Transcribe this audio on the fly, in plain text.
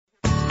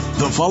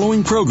The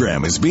following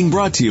program is being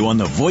brought to you on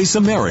the Voice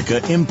America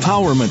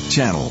Empowerment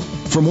Channel.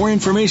 For more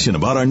information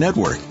about our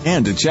network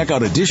and to check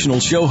out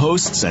additional show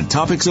hosts and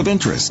topics of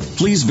interest,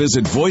 please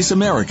visit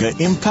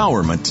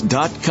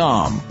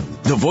voiceamericaempowerment.com.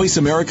 The Voice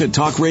America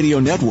Talk Radio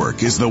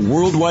Network is the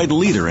worldwide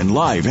leader in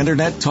live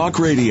Internet talk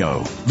radio.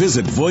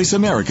 Visit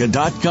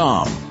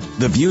voiceamerica.com.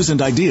 The views and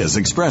ideas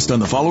expressed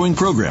on the following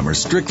program are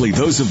strictly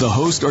those of the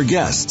host or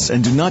guests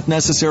and do not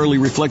necessarily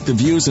reflect the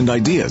views and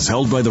ideas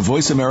held by the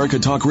Voice America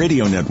Talk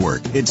Radio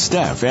Network, its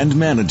staff, and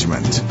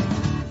management.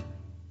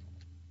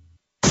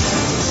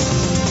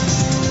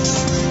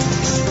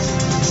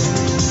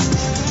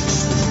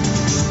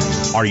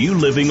 Are you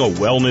living a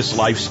wellness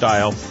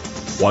lifestyle?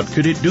 What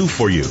could it do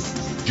for you?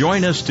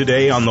 Join us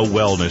today on the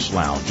Wellness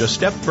Lounge, a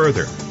step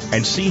further,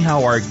 and see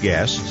how our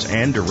guests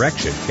and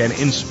direction can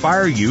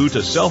inspire you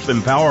to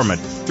self-empowerment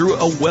through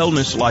a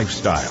wellness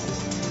lifestyle.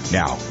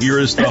 Now, here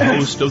is the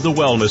host of the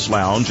Wellness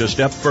Lounge, a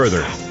step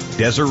further,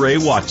 Desiree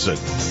Watson.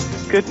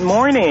 Good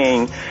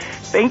morning.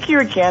 Thank you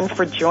again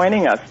for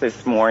joining us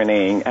this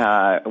morning.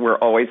 We're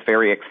always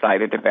very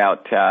excited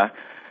about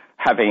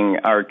having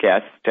our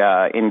guest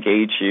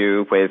engage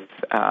you with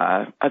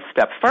a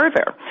step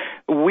further.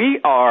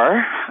 We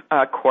are,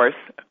 of course,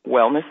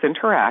 Wellness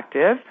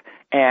Interactive,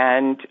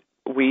 and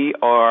we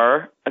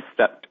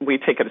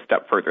take it a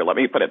step further. Let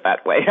me put it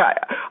that way.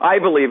 I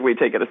believe we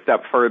take it a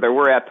step further.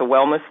 We're at the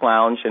Wellness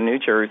Lounge in New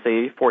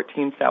Jersey,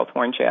 14 South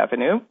Orange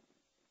Avenue.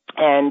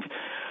 And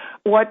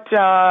what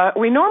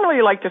we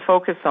normally like to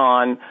focus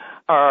on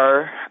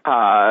are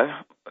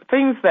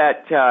things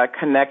that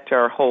connect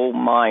our whole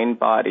mind,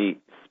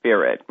 body,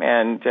 spirit.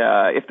 And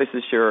if this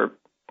is your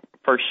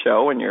first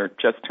show and you're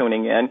just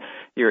tuning in,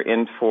 you're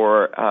in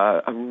for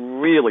a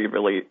really,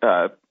 really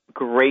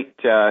great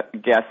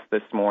guest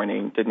this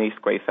morning, Denise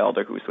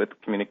Gray-Felder, who's with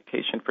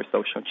Communicaiton for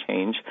Social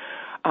Change.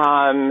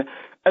 A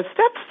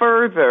step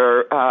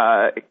further,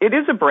 it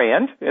is a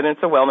brand, and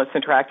it's a Wellness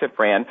Interactive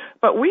brand,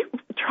 but we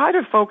try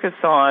to focus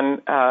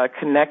on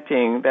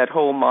connecting that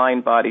whole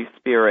mind, body,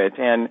 spirit.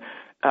 And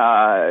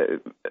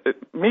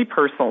me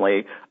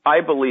personally, I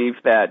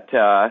believe that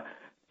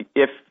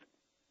if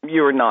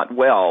you're not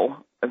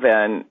well,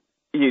 then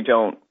you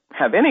don't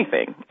have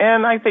anything.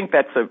 And I think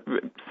that's a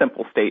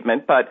simple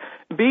statement, but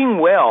being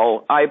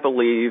well, I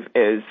believe,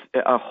 is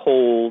a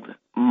whole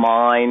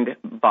mind,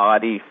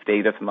 body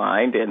state of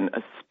mind and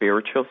a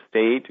spiritual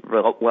state,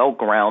 well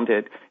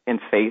grounded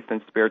in faith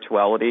and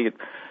spirituality,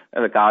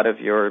 the God of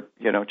your,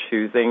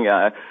 choosing,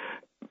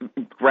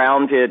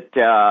 grounded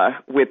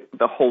with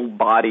the whole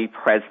body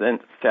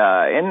presence.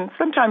 And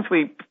sometimes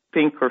we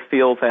think or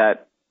feel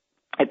that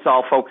it's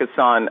all focused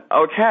on,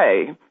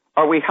 okay,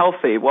 are we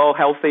healthy? Well,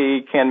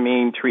 healthy can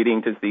mean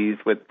treating disease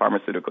with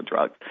pharmaceutical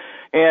drugs.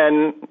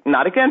 And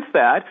not against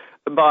that,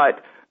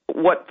 but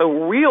what the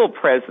real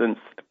presence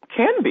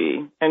can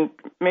be and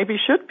maybe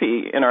should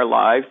be in our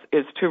lives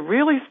is to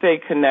really stay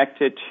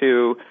connected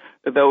to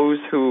those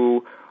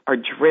who are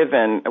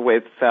driven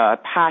with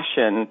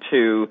passion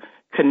to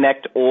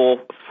connect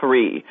all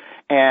three.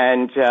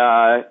 And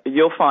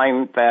you'll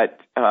find that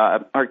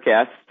our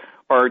guests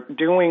are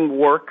doing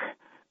work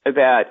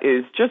that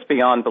is just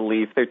beyond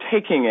belief. They're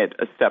taking it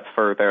a step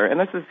further. And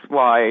this is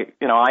why,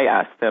 I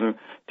asked them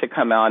to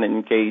come out and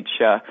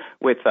engage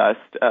with us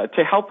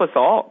to help us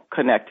all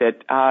connect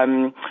it.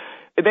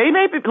 They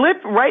may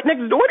live right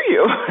next door to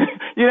you.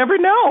 You never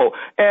know.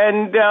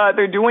 And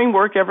they're doing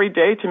work every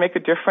day to make a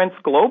difference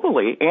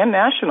globally and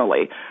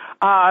nationally.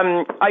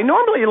 I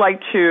normally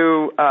like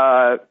to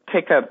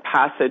take a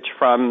passage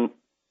from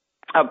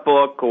a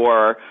book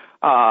or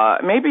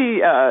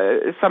maybe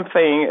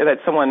something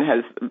that someone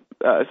has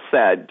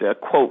said, a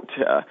quote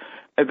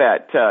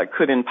that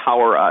could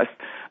empower us.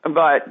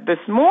 But this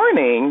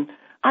morning,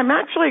 I'm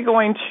actually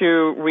going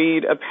to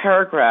read a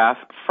paragraph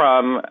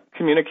from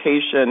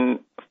Communicaiton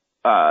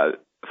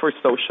for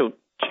Social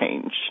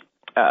Change.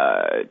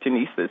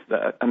 Denise's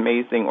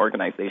amazing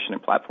organization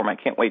and platform. I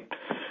can't wait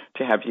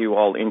to have you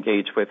all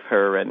engage with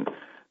her and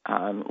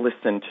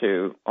listen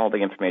to all the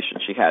information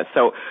she has.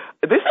 So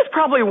this is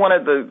probably one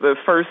of the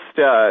first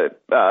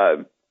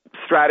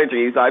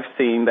strategies I've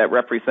seen that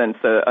represents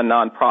a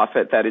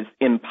nonprofit that is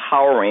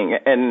empowering.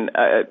 And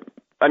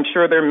I'm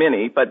sure there are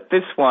many, but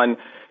this one,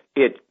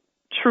 it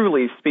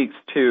truly speaks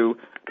to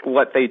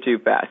what they do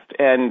best.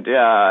 And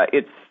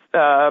it's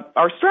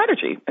our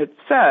strategy. It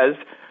says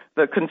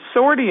the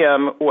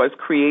consortium was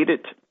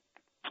created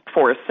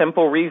for a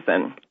simple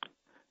reason.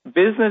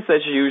 Business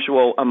as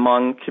usual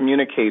among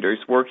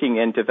communicators working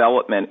in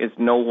development is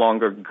no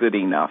longer good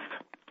enough.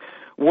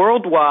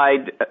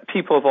 Worldwide,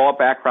 people of all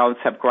backgrounds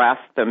have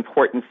grasped the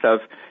importance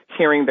of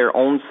hearing their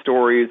own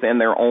stories and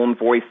their own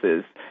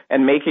voices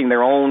and making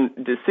their own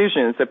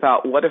decisions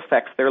about what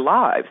affects their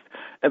lives.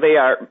 They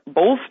are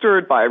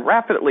bolstered by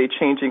rapidly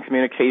changing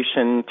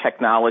communication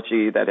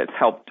technology that has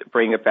helped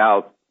bring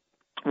about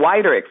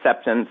wider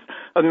acceptance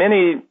of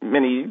many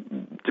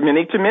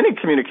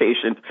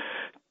communications,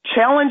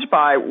 challenged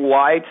by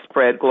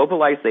widespread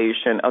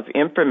globalization of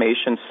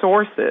information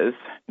sources,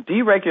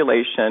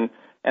 deregulation,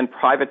 and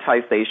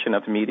privatization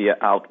of media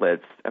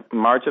outlets,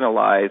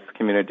 marginalized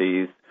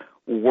communities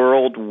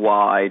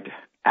worldwide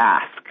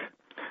ask.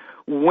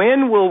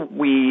 When will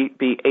we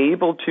be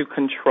able to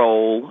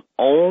control,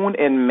 own,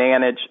 and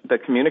manage the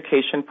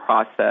communication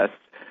processes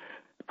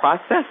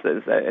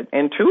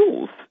and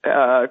tools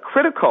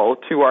critical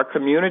to our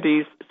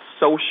community's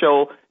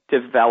social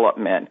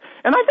development?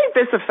 And I think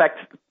this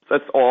affects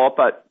us all,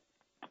 but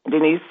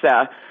Denise,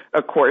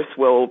 of course,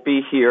 will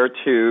be here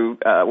to,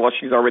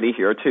 she's already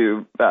here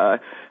to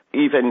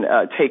even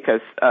take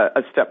us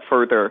a step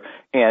further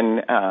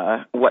in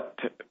what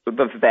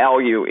the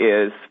value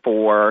is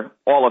for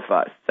all of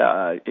us.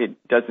 It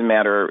doesn't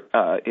matter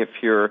if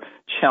you're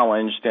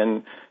challenged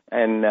in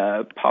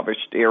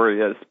impoverished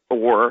areas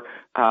or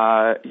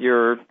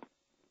you're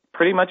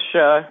pretty much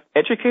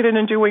educated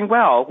and doing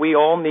well. We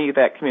all need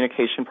that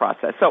communication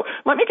process. So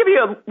let me give you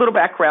a little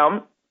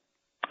background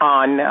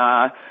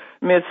on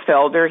Ms.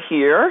 Felder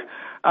here.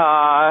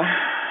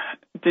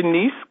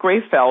 Denise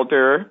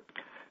Gray-Felder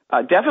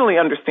definitely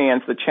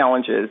understands the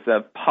challenges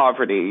of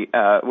poverty,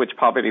 which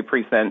poverty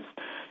presents,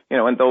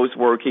 in those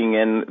working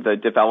in the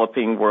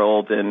developing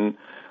world, and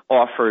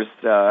offers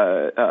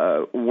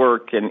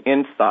work and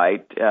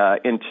insight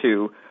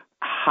into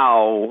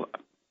how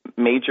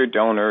major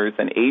donors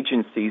and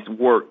agencies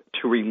work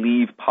to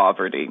relieve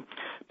poverty.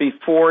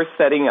 Before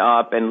setting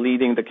up and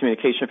leading the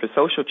Communication for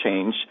Social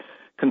Change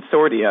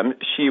Consortium,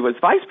 she was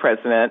vice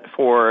president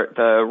for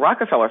the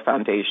Rockerfeller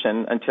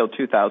Foundation until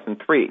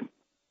 2003,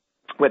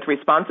 with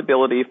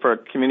responsibility for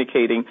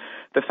communicating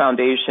the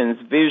foundation's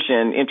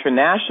vision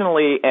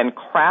internationally and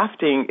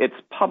crafting its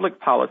public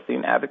policy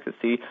and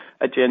advocacy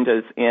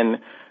agendas in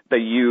the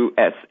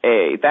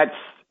USA. That's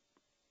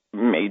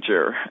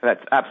major.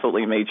 That's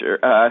absolutely major.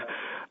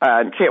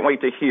 Can't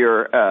wait to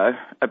hear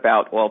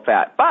about all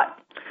that. But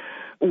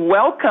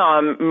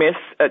welcome, Miss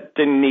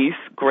Denise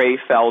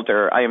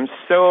Gray-Felder. I am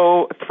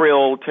so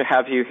thrilled to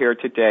have you here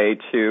today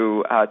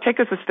to take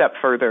us a step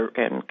further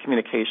in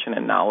communication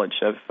and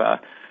knowledge of,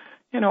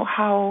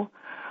 how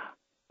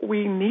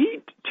we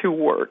need to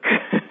work.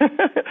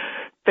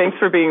 Thanks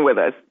for being with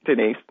us,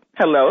 Denise.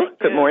 Hello.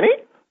 Good morning.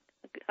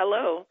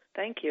 Hello.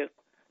 Thank you.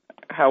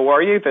 How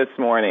are you this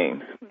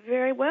morning?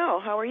 Very well.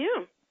 How are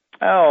you?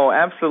 Oh,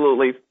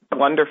 absolutely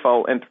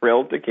wonderful and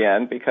thrilled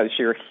again because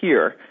you're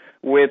here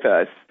with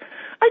us.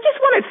 I just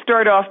want to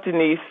start off,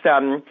 Denise,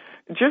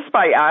 just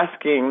by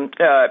asking,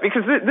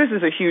 because this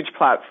is a huge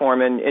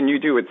platform and you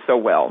do it so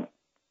well.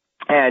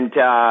 And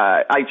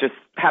I just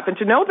happen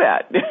to know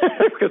that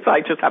because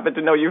I just happen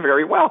to know you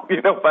very well,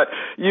 but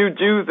you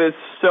do this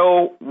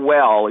so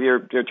well.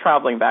 You're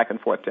traveling back and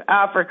forth to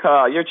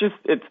Africa.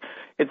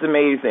 It's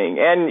amazing.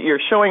 And you're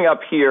showing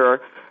up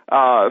here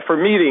for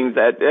meetings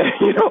at,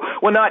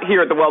 not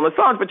here at the Wellness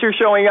Lounge, but you're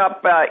showing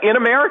up in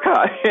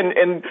America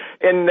and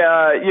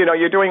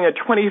you're doing a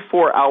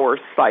 24-hour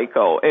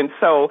cycle. And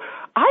so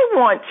I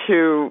want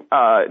to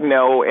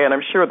know, and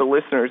I'm sure the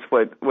listeners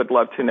would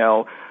love to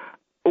know,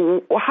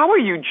 how are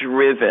you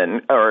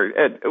driven, or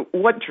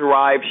what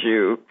drives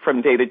you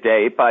from day to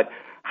day? But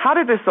how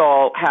did this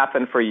all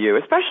happen for you,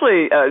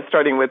 especially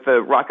starting with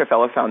the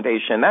Rockerfeller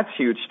Foundation? That's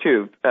huge,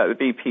 too, the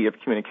VP of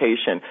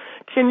Communication.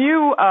 Can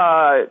you,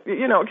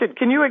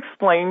 can you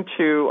explain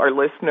to our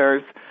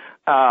listeners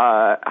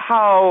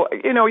how,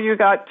 you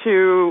got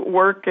to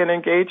work and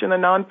engage in a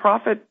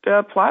nonprofit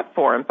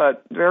platform,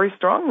 but very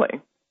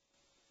strongly?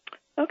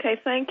 Okay,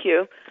 thank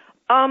you.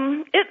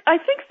 I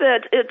think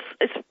that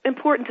it's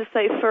important to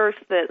say first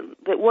that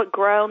what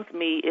grounds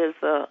me is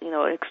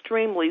an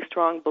extremely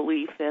strong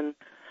belief in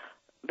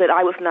that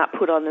I was not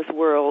put on this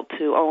world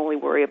to only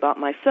worry about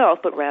myself,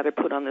 but rather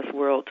put on this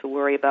world to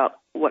worry about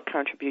what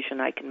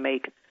contribution I can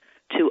make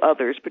to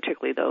others,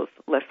 particularly those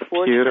less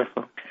fortunate.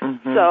 Beautiful.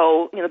 Mm-hmm.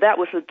 So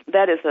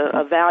that is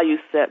a value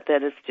set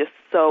that is just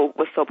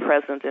was so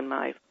present in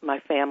my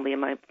family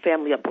and my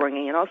family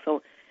upbringing, and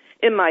also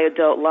in my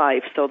adult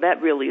life. So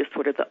that really is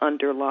sort of the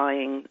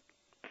underlying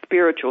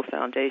spiritual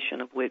foundation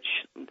of which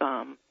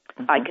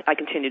I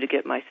continue to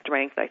get my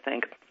strength, I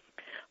think.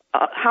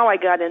 How I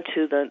got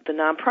into the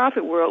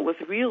nonprofit world was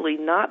really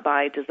not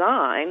by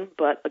design,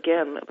 but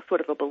again,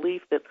 sort of a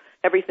belief that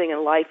everything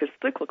in life is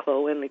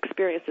cyclical, and the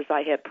experiences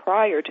I had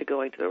prior to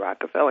going to the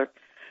Rockerfeller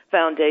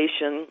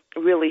Foundation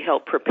really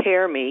helped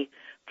prepare me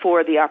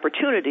for the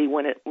opportunity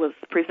when it was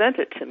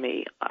presented to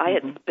me. I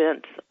had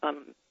spent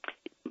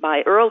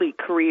my early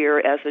career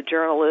as a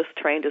journalist,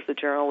 trained as a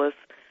journalist,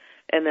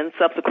 and then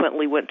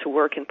subsequently went to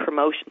work in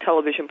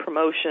television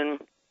promotion,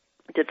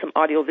 did some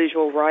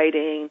audiovisual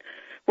writing,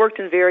 worked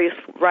in various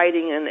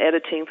writing and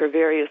editing for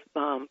various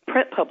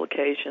print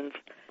publications,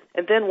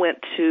 and then went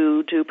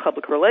to do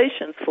public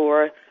relations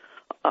for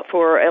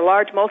a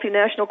large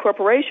multinational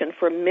corporation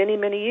for many,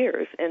 many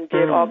years, and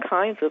did all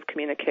kinds of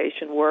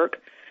communication work,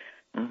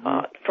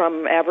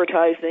 from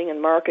advertising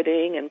and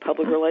marketing and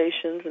public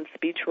relations and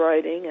speech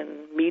writing and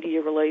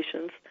media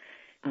relations.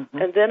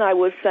 And then I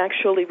was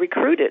actually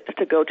recruited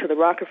to go to the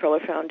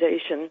Rockefeller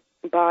Foundation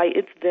by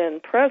its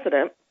then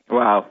president,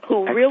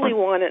 who really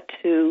wanted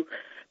to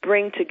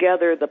bring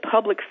together the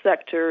public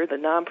sector, the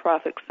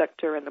nonprofit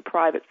sector, and the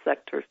private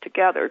sectors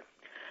together,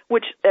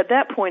 which at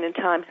that point in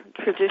time,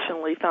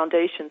 traditionally,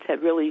 foundations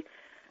had really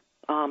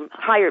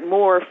hired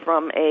more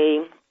from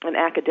an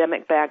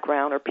academic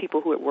background or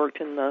people who had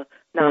worked in the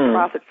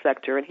nonprofit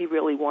sector, and he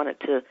really wanted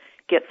to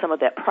get some of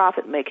that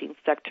profit-making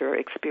sector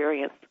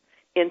experience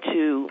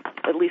into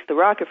at least the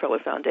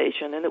Rockerfeller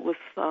Foundation, and it was,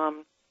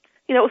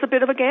 it was a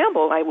bit of a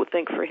gamble, I would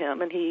think, for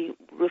him, and he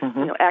was,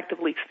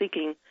 actively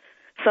seeking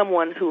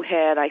someone who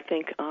had, I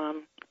think,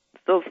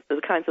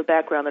 the kinds of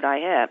background that I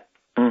had.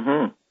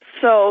 Mm-hmm.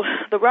 So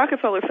the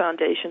Rockerfeller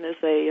Foundation is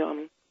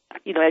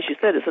as you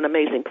said, it's an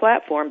amazing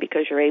platform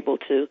because you're able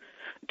to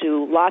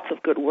do lots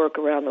of good work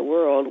around the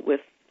world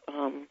with,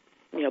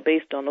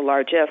 based on the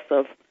largesse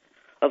of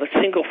a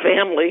single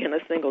family and a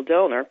single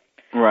donor.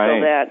 Right.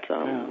 So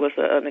that was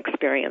an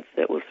experience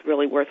that was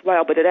really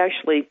worthwhile. But it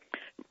actually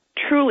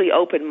truly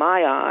opened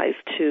my eyes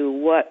to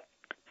what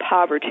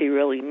poverty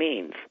really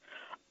means.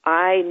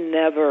 I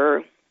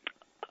never,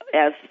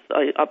 as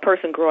a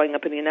person growing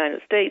up in the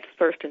United States,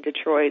 first in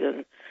Detroit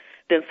and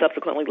then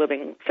subsequently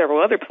living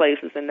several other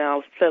places and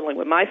now settling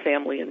with my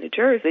family in New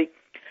Jersey,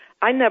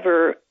 I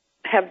never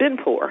have been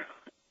poor.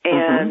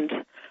 And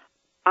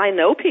I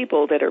know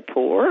people that are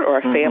poor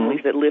or families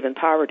that live in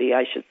poverty,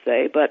 I should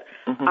say, but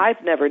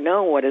I've never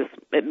known what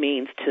it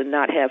means to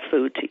not have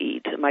food to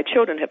eat. My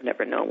children have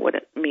never known what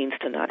it means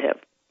to not have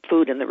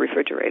food in the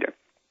refrigerator.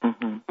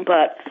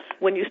 But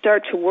when you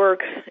start to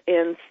work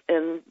in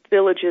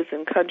villages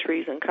and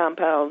countries and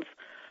compounds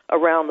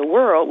around the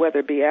world, whether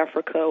it be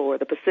Africa or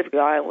the Pacific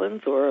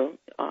Islands or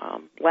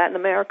Latin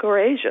America or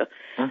Asia,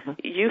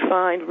 you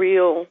find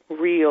real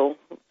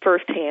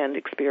firsthand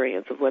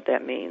experience of what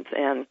that means.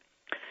 And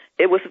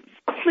it was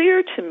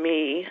clear to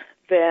me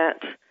that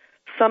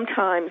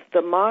sometimes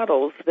the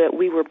models that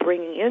we were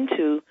bringing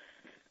into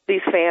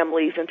these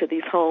families, into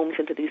these homes,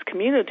 into these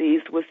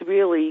communities was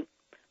really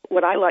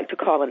what I like to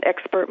call an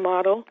expert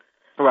model.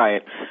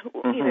 Right.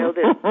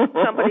 That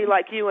somebody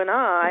like you and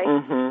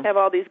I have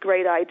all these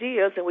great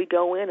ideas, and we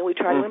go in and we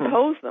try to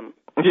impose them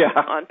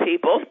on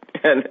people.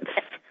 And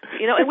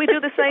we do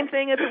the same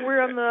thing if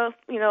we're on the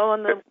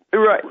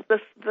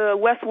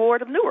West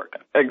Ward of Newark.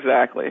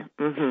 Exactly.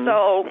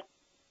 So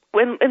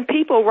when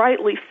people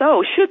rightly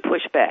so should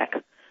push back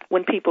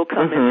when people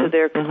come into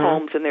their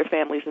homes and their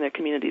families and their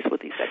communities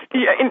with these experts.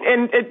 Yeah,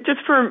 and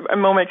just for a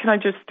moment, can I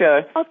just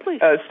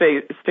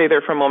stay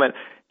there for a moment?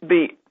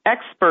 The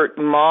expert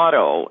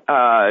model,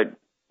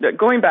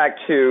 going back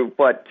to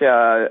what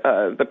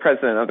the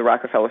president of the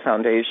Rockefeller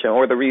Foundation,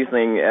 or the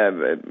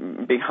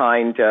reasoning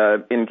behind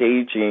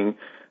engaging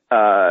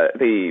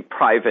the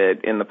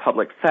private in the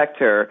public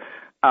sector,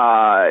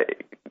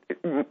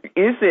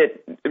 is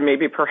it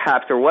maybe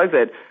perhaps, or was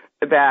it,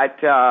 that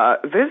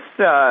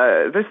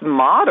this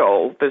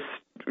model, this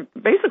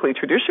basically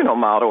traditional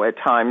model at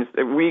times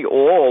that we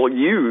all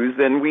use,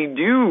 and we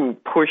do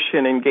push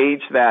and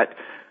engage that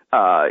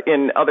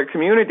in other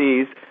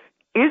communities,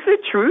 is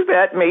it true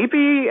that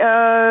maybe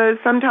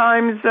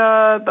sometimes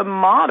the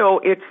model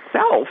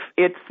itself,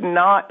 it's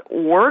not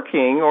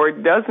working, or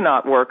it does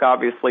not work,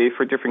 obviously,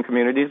 for different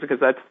communities, because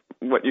that's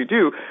what you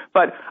do.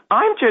 But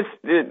I'm just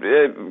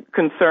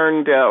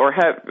concerned, or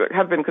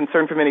have been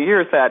concerned for many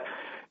years, that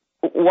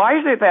why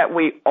is it that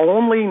we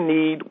only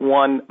need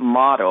one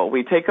model?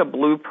 We take a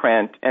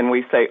blueprint and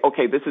we say,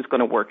 okay, this is going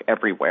to work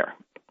everywhere.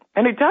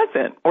 And it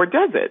doesn't, or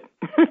does it?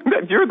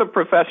 You're the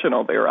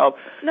professional there.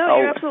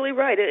 You're absolutely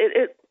right.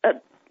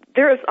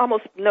 There is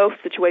almost no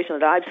situation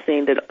that I've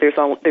seen that there's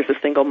a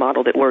single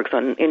model that works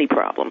on any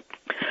problem.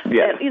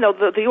 Yes. And,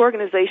 the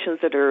organizations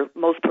that are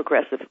most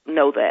progressive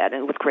know that,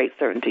 and with great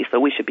certainty, so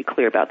we should be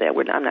clear about that.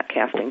 I'm not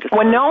casting just...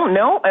 Well,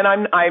 no, and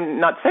I'm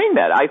not saying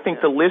that. I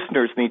think the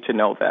listeners need to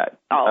know that,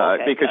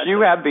 because gotcha.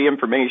 You have the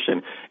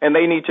information, and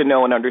they need to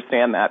know and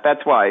understand that.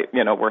 That's why,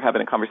 we're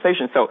having a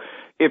conversation. So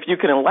if you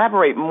can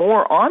elaborate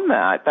more on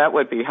that, that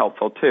would be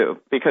helpful, too,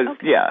 because,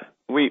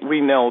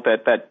 we know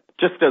that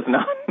just does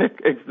not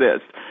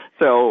exist.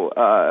 So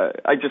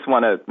I just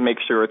want to make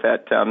sure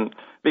that,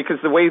 because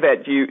the way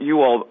that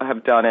you all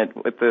have done it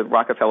with the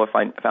Rockefeller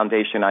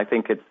Foundation, I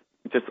think it's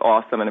just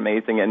awesome and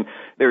amazing. And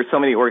there are so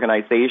many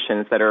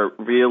organizations that are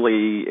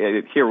really,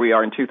 here we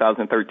are in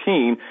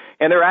 2013,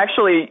 and they're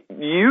actually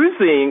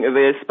using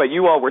this, but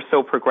you all were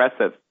so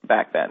progressive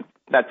back then.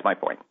 That's my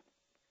point.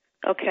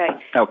 Okay.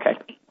 Okay.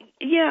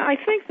 Yeah, I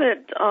think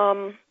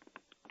that...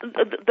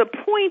 The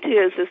point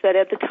is that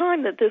at the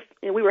time that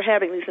we were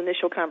having these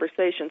initial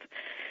conversations,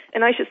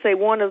 and I should say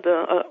one of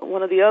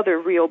the other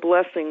real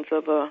blessings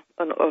of a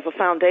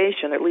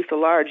foundation, at least a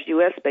large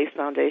U.S.-based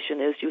foundation,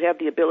 is you have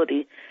the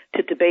ability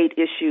to debate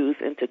issues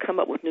and to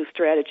come up with new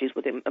strategies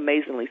with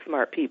amazingly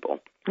smart people.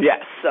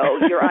 Yes.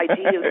 So your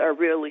ideas are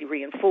really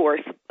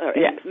reinforced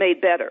and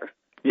made better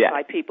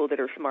by people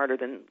that are smarter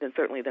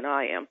than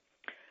I am.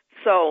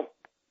 So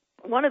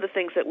one of the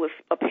things that was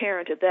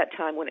apparent at that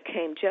time when it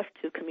came just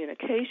to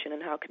communication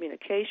and how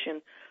communication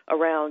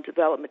around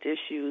development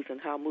issues and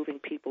how moving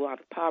people out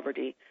of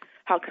poverty,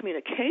 how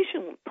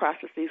communication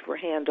processes were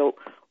handled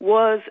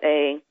was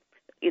a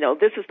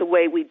this is the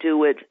way we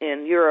do it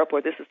in Europe,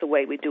 or this is the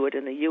way we do it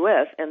in the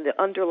U.S., and the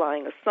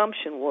underlying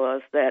assumption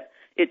was that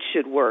it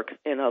should work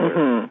in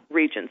other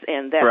regions,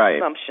 and that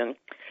assumption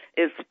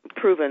is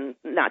proven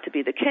not to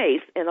be the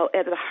case. And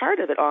at the heart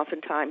of it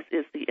oftentimes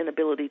is the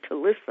inability to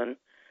listen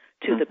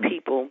to the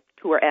people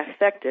who are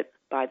affected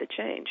by the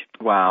change.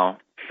 Wow.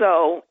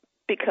 So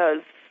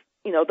because,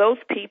 those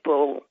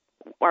people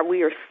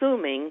we are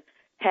assuming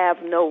have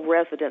no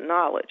resident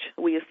knowledge.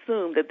 We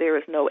assume that there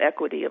is no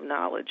equity of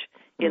knowledge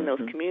in those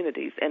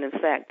communities, and in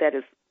fact, that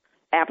has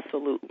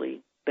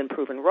absolutely been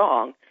proven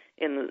wrong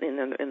in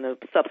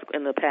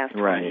the past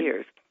 20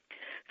 years.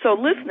 So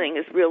listening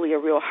is really a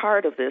real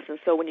heart of this, and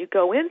so when you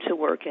go into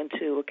work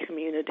into a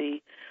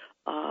community,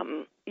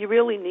 you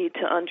really need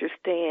to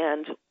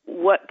understand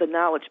what the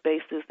knowledge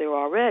base is there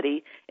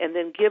already, and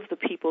then give the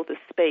people the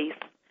space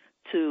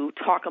to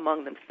talk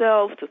among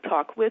themselves, to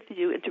talk with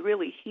you, and to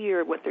really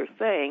hear what they're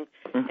saying,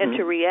 and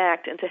to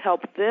react and to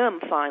help them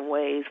find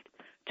ways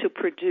to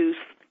produce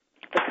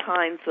the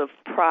kinds of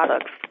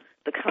products,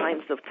 the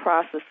kinds of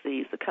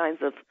processes, the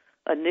kinds of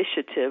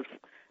initiatives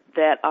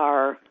that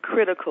are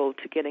critical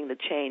to getting the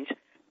change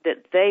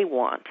that they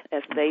want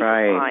as they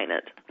define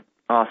it.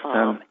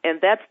 Awesome. And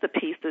that's the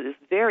piece that is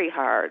very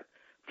hard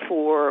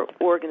for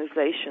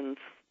organizations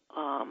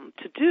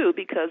to do,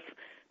 because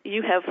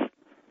you have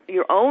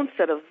your own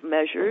set of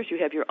measures, you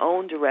have your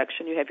own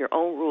direction, you have your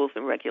own rules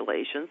and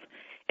regulations,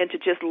 and to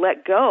just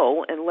let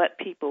go and let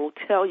people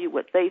tell you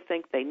what they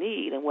think they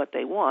need and what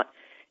they want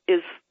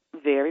is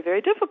very,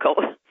 very difficult.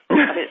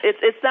 I mean,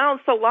 it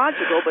sounds so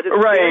logical, but it's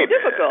very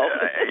difficult.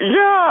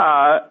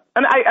 Yeah,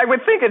 and I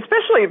would think,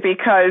 especially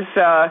because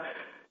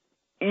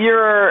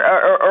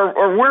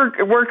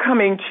we're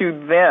coming to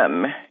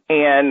them,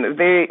 and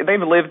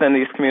they've lived in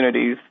these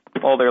communities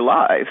all their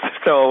lives.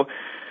 So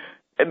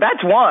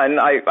that's one,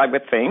 I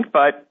would think,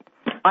 but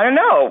I don't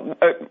know.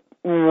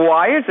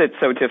 Why is it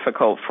so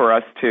difficult for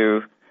us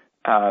to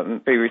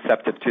be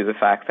receptive to the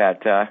fact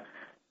that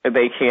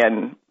they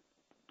can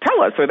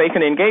tell us, or they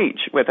can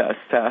engage with us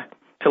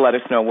to let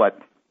us know what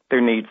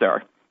their needs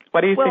are?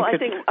 What do you think? Well,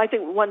 I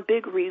think one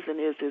big reason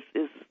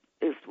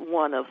is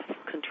one of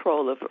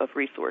control of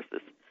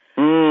resources.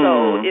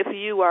 So if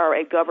you are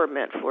a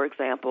government, for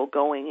example,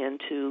 going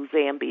into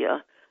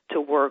Zambia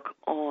to work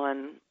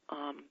on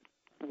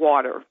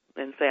water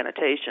and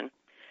sanitation,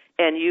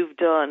 and you've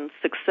done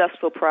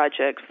successful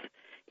projects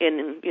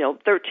in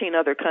 13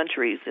 other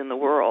countries in the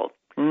world,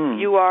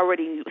 you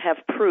already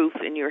have proof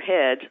in your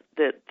head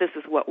that this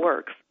is what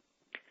works.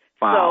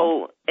 Wow.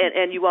 So,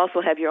 and you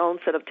also have your own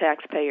set of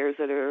taxpayers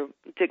that are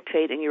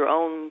dictating, your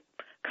own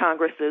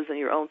Congresses and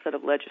your own set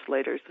of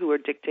legislators who are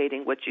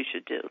dictating what you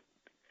should do.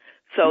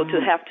 So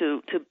to have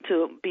to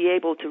be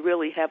able to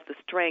really have the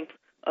strength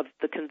of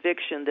the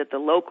conviction that the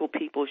local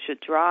people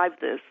should drive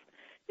this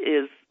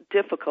is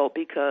difficult,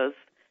 because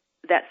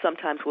that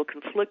sometimes will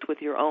conflict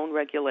with your own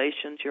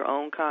regulations, your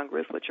own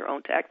Congress, what your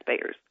own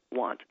taxpayers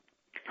want.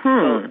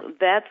 So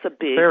that's a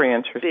big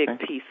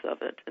piece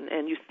of it,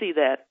 and you see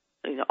that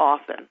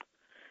often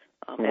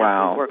as we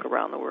work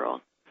around the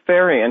world.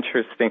 Very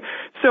interesting.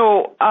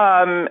 So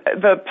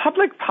the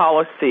public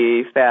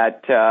policy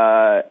that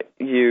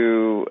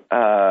you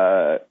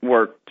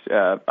worked,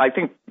 I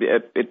think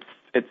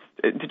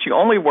did you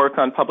only work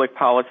on public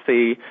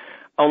policy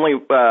only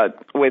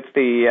with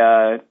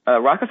the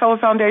Rockerfeller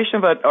Foundation,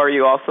 but are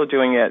you also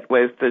doing it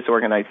with this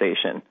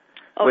organization,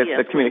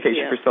 the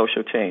Communication for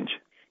Social Change?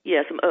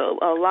 Yes,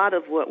 a lot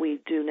of what we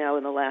do now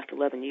in the last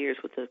 11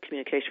 years with the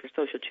Communication for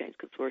Social Change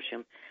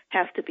Consortium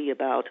has to be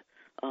about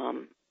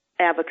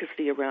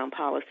advocacy around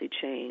policy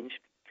change,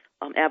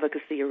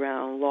 advocacy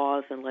around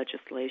laws and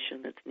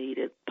legislation that's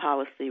needed,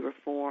 policy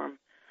reform,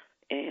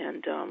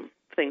 and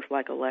things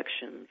like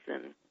elections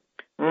and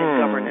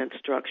governance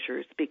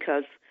structures,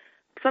 because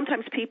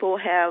sometimes people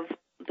have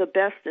the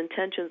best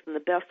intentions and the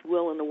best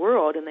will in the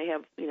world, and they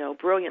have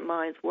brilliant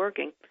minds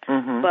working,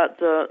 but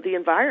the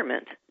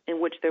environment in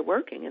which they're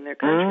working in their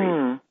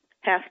countries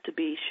has to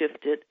be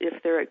shifted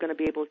if they're going to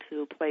be able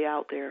to play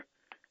out their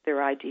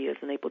ideas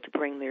and able to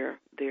bring their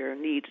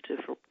needs to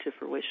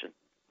fruition.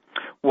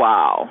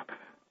 Wow.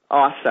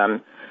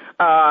 Awesome.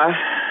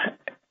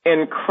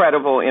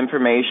 Incredible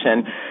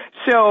information.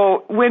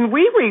 So when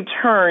we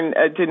return,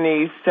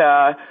 Denise,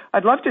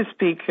 I'd love to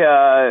speak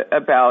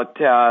about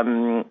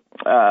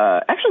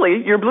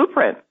actually your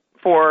blueprint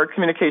for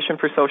communication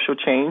for social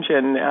change,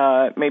 and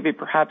maybe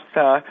perhaps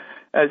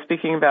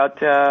speaking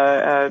about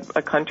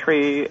a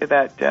country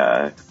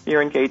that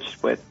you're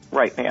engaged with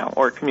right now,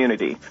 or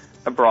community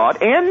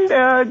abroad,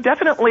 and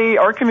definitely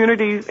our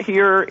communities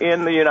here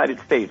in the United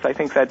States. I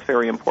think that's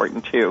very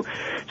important too.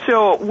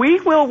 So we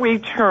will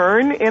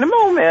return in a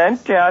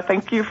moment.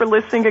 Thank you for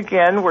listening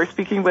again. We're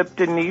speaking with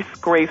Denise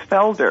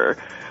Gray-Felder,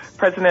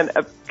 President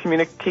of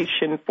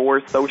Communication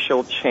for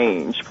Social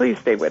Change. Please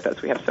stay with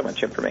us. We have so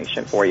much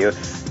information for you.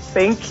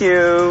 Thank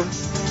you.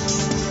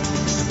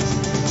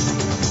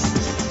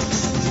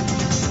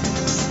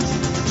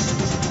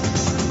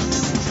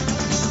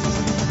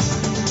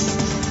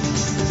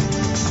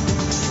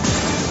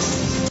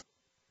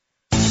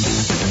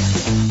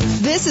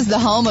 is the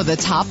home of the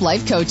top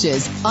life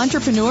coaches,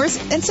 entrepreneurs,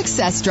 and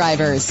success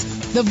drivers.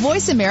 The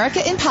Voice America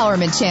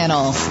Empowerment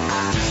Channel.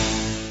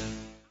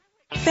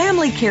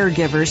 Family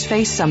caregivers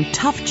face some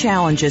tough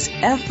challenges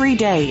every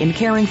day in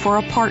caring for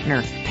a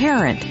partner,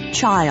 parent,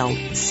 child,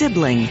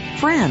 sibling,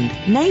 friend,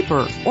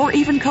 neighbor, or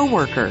even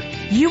coworker.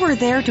 You are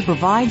there to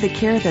provide the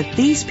care that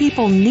these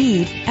people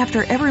need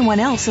after everyone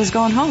else has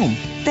gone home.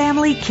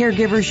 Family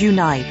Caregivers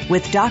Unite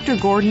with Dr.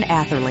 Gordon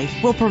Atherley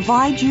will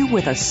provide you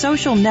with a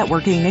social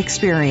networking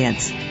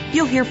experience.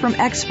 You'll hear from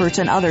experts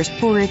and others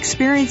who are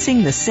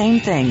experiencing the same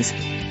things,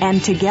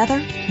 and together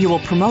you will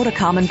promote a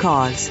common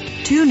cause.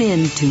 Tune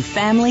in to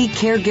Family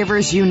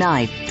Caregivers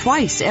Unite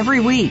twice every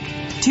week,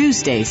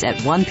 Tuesdays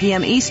at 1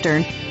 p.m.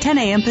 Eastern, 10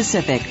 a.m.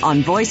 Pacific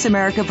on Voice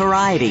America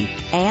Variety,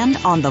 and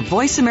on the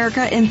Voice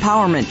America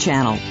Empowerment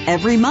Channel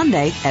every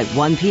Monday at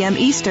 1 p.m.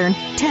 Eastern,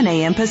 10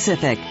 a.m.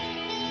 Pacific.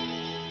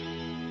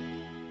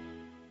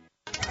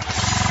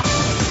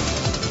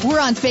 We're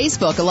on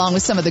Facebook along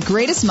with some of the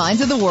greatest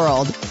minds of the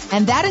world,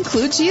 and that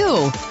includes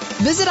you.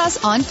 Visit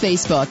us on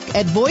Facebook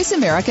at Voice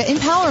America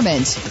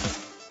Empowerment.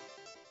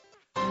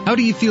 How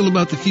do you feel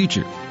about the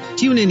future?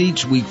 Tune in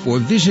each week for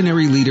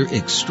Visionary Leader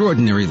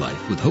Extraordinary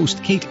Life with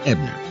host Kate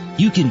Ebner.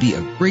 You can be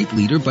a great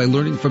leader by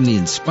learning from the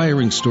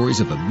inspiring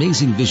stories of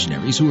amazing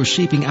visionaries who are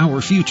shaping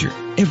our future.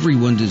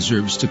 Everyone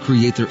deserves to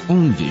create their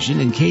own vision,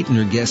 and Kate and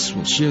her guests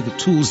will share the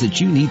tools that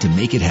you need to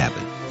make it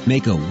happen.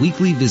 Make a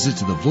weekly visit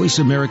to the Voice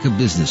America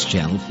Business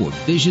Channel for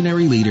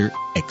Visionary Leader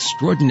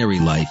Extraordinary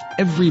Life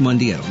every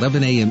Monday at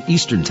 11 a.m.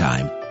 Eastern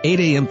Time, 8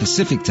 a.m.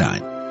 Pacific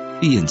Time.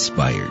 Be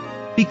inspired.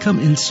 Become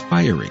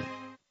inspiring.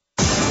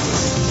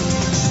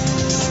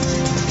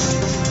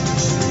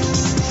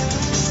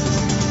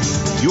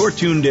 You're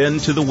tuned in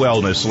to the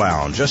Wellness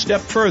Lounge, a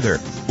step further,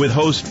 with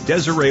host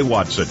Desiree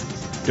Watson.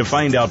 To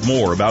find out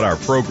more about our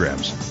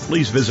programs,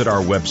 please visit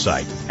our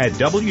website at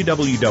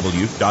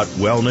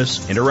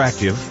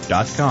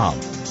www.wellnessinteractive.com.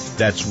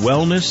 That's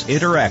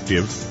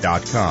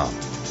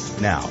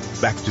wellnessinteractive.com. Now,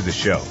 back to the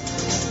show.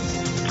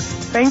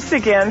 Thanks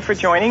again for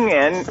joining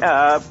in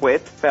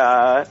with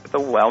the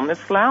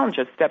Wellness Lounge,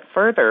 a step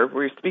further.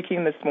 We're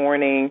speaking this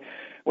morning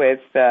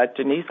with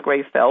Denise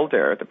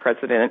Gray-Felder, the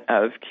president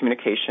of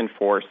Communicaiton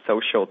for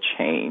Social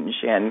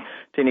Change. And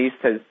Denise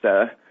has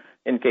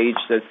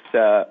engaged us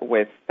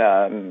with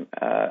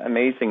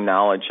amazing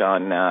knowledge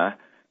on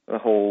the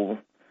whole,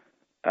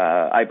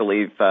 I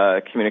believe,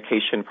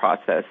 communication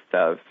process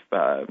of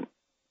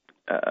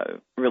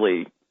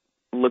really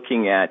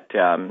looking at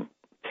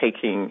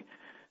taking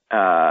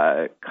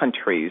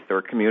countries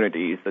or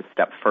communities a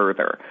step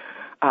further.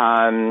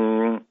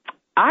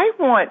 I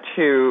want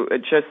to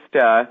just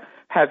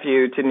have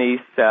you,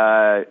 Denise,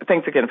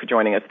 thanks again for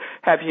joining us,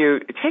 have you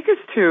take us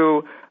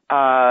to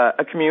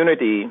a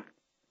community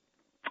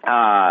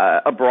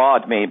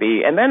abroad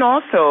maybe, and then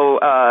also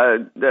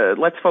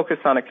let's focus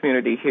on a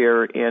community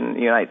here in the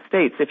United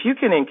States. If you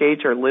can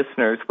engage our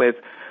listeners with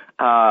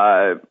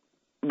the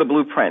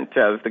blueprint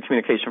of the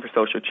Communication for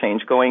Social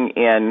Change going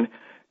in,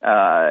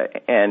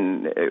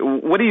 and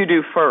what do you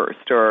do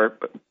first? Or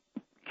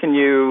can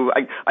you,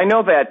 I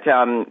know that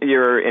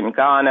you're in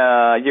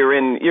Ghana,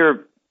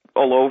 you're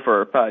all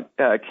over, but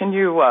can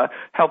you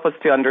help us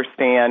to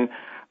understand,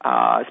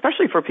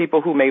 especially for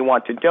people who may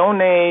want to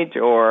donate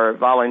or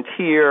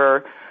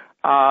volunteer,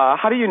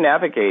 how do you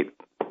navigate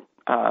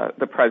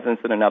the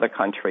presence in another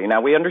country?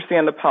 Now, we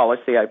understand the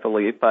policy, I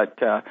believe, but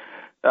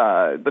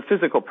the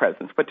physical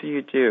presence, what do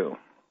you do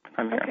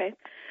from here? Okay.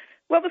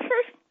 Well,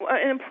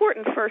 an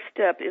important first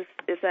step is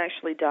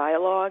actually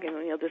dialogue, and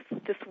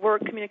this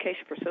work,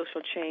 Communication for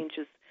Social Change,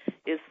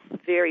 is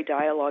very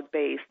dialogue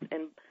based,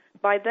 and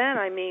by that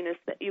I mean is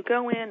that you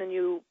go in and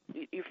you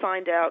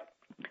find out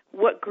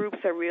what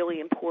groups are really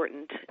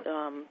important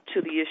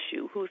to the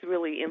issue, who's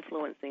really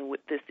influencing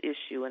with this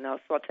issue. And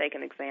I'll take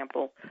an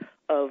example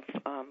of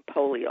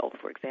polio,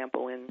 for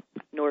example, in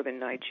northern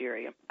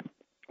Nigeria,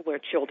 where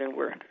children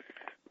were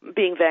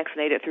being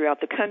vaccinated throughout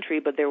the country,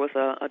 but there was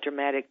a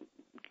dramatic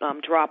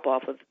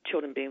drop-off of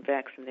children being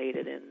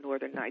vaccinated in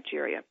northern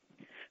Nigeria.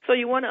 So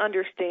you want to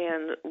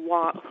understand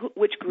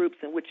which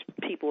groups and which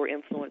people are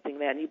influencing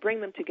that, and you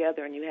bring them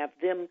together and you have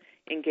them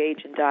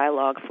engage in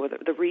dialogue for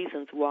the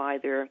reasons why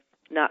they're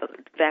not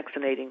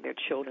vaccinating their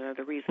children or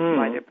the reasons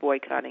why they're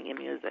boycotting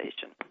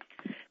immunization.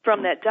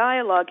 From that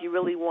dialogue, you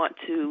really want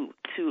to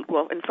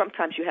and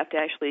sometimes you have to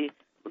actually,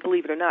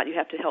 believe it or not, you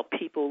have to help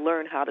people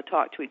learn how to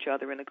talk to each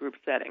other in a group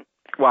setting.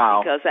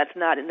 Wow. Because that's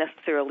not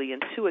necessarily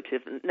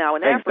intuitive. Now,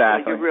 in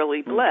Africa, you're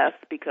really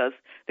blessed because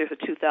there's a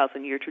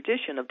 2,000-year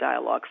tradition of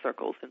dialogue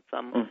circles in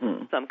some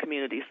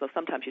communities, so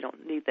sometimes you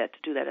don't need that to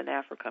do that in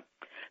Africa.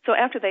 So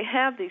after they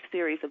have these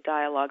series of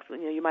dialogues,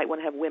 you might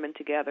want to have women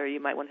together, you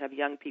might want to have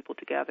young people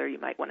together, you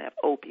might want to have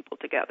old people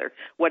together,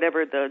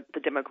 whatever the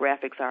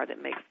demographics are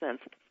that make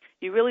sense.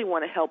 You really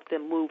want to help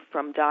them move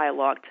from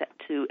dialogue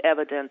to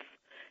evidence,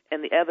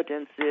 and the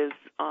evidence is,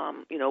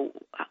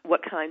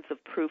 what kinds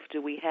of proof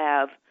do we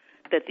have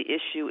that the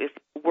issue is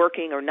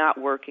working or not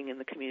working in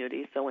the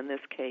community. So in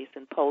this case,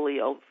 in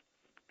polio's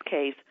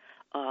case,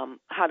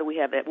 how do we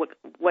have that?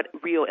 What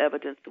real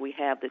evidence do we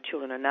have that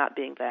children are not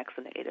being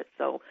vaccinated?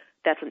 So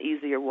that's an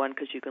easier one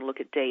because you can look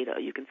at data.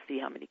 You can see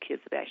how many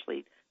kids have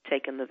actually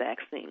taken the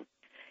vaccine.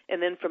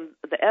 And then from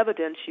the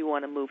evidence, you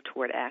want to move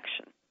toward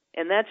action.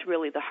 And that's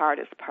really the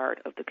hardest part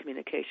of the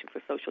communication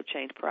for social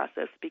change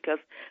process, because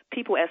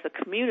people as a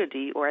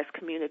community or as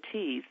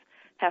communities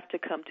have to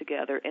come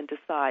together and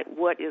decide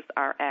what is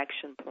our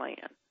action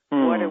plan.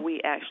 What are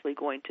we actually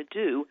going to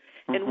do?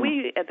 And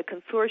we at the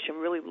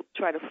consortium really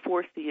try to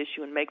force the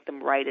issue and make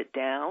them write it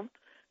down,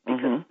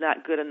 because it's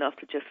not good enough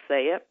to just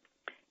say it,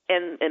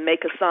 and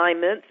make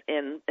assignments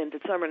and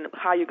determine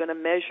how you're going to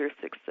measure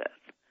success.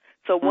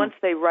 So once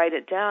they write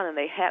it down and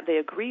they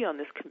agree on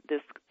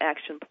this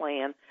action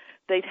plan,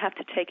 they'd have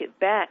to take it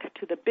back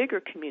to the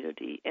bigger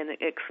community and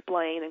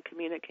explain and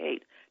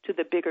communicate to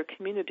the bigger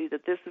community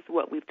that this is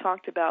what we've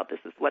talked about, this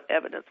is what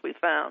evidence we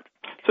found.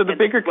 So the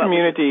bigger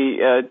community,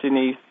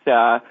 Denise,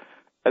 that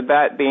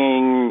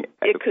being...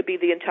 It could be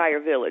the entire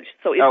village.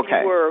 So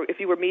if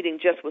you were meeting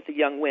just with the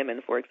young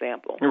women, for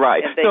example.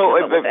 Right. So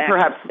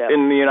perhaps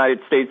in the United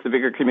States, the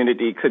bigger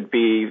community could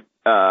be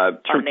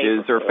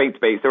churches or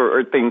faith-based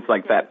or things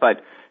like that.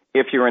 But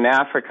if you're in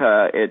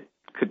Africa, it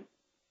could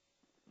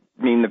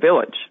mean the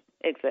village.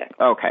 Exactly.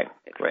 Okay,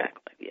 great.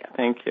 Exactly, yeah.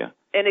 Thank you.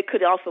 And it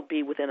could also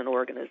be within an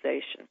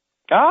organization.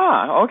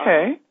 Ah,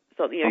 okay.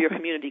 So your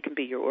community can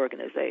be your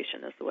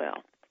organization as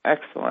well.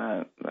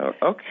 Excellent.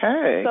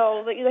 Okay.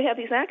 So they have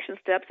these action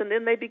steps, and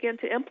then they begin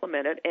to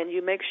implement it, and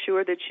you make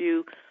sure that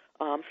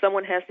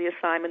someone has the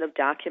assignment of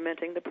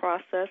documenting the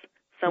process,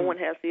 someone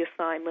has the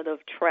assignment of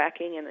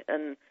tracking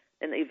and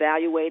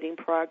evaluating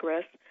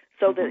progress,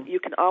 so that you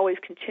can always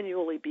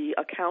continually be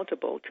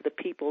accountable to the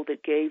people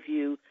that gave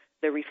you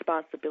the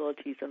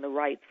responsibilities and the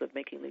rights of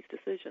making these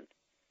decisions.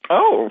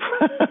 Oh,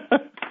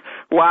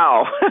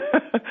 wow.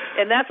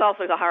 And that's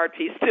also the hard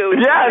piece, too.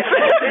 Yes.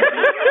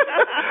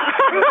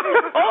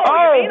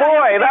 Boy,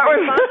 that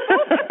was...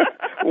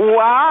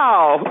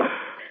 Wow.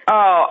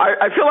 Oh,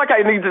 I feel like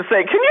I need to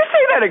say, can you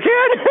say that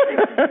again?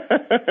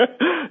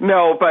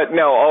 No.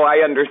 Oh, I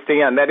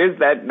understand.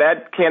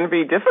 That can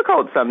be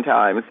difficult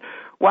sometimes.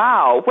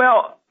 Wow.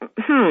 Well,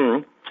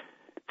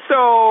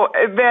 So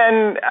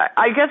then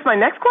I guess my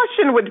next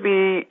question would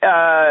be,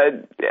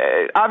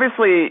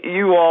 obviously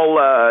you all,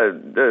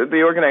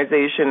 the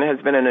organization has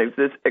been in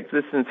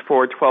existence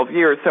for 12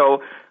 years,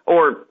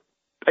 or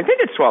I think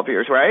it's 12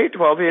 years, right?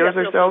 12 years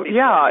or so?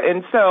 Yeah,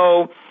 and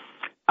so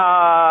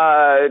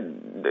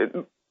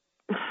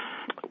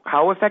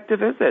how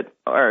effective is it?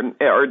 Are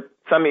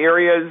some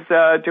areas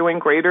doing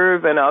greater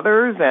than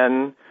others,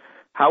 and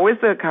how is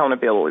the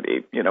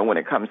accountability, when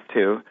it comes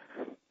to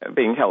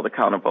being held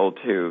accountable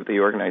to the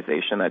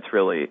organization that's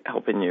really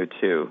helping you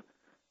to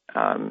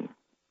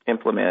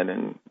implement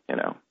and,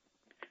 go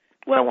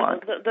on?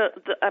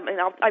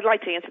 I'd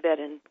like to answer that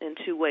in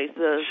two ways.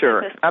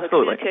 Sure,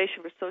 absolutely. The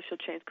Communication for Social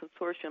Change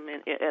Consortium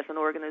as an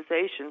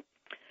organization,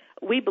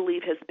 we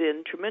believe has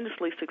been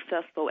tremendously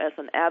successful as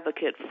an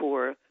advocate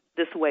for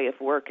this way of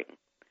working.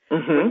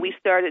 When we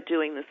started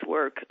doing this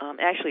work,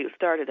 actually it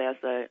started as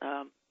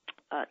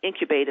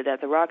incubated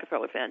at the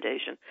Rockerfeller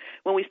Foundation.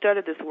 When we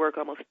started this work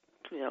almost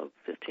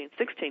 15,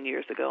 16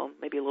 years ago,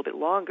 maybe a little bit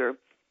longer,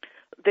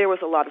 there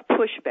was a lot of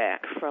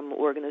pushback from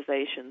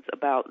organizations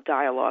about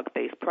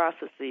dialogue-based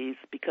processes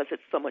because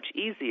it's so much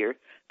easier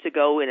to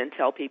go in and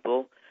tell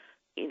people,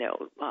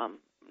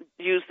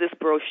 use this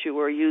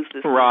brochure, use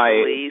this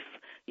release,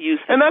 use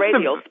this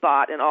radio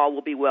spot, and all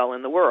will be well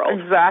in the world.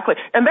 Exactly.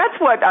 And that's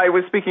what I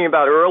was speaking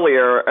about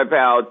earlier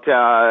about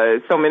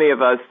so many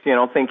of us,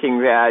 thinking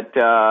that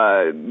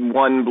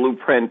one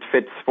blueprint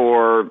fits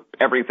for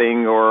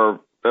everything or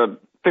 50%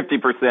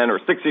 or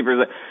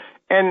 60%.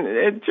 And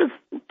it just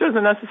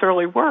doesn't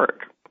necessarily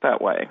work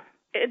that way.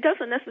 It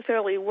doesn't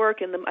necessarily work,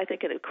 and I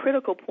think a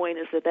critical point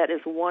is that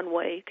is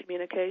one-way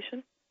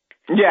communication.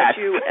 Yes.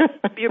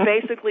 You're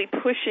basically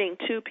pushing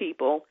to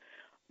people,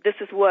 this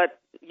is what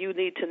you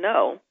need to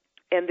know,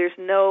 and there's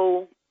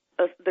no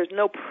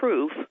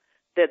proof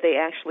that they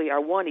actually are,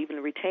 even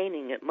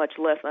retaining it, much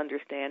less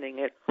understanding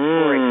it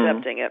or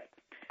accepting it.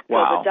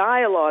 Wow. So the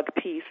dialogue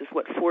piece is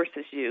what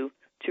forces you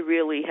to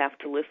really have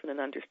to listen and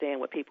understand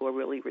what people are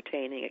really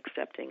retaining,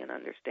 accepting, and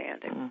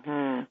understanding.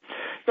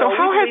 So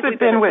how has it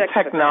been with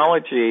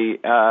technology,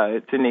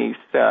 Denise?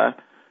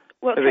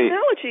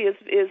 Technology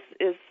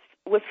is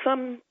with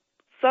some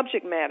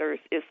subject matters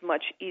is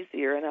much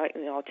easier, and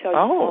I'll tell you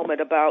in a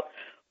moment about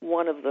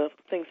one of the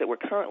things that we're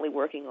currently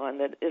working on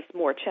that is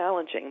more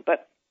challenging.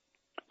 But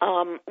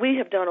we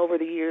have done over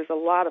the years a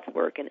lot of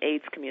work in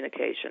AIDS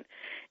communication,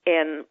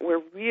 and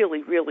we're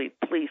really, really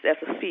pleased as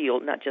a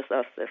field, not just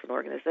us as an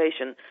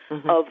organization,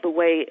 of the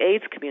way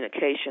AIDS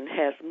communication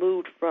has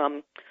moved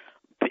from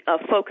a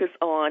focus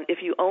on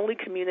if you only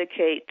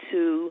communicate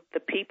to the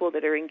people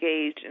that are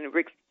engaged in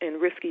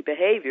risky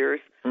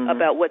behaviors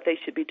about what they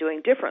should be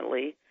doing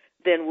differently,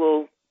 then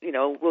we'll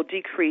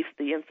decrease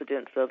the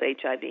incidence of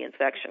HIV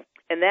infection.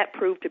 And that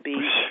proved to be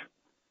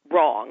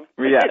wrong.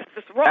 Yes, it's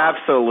just wrong.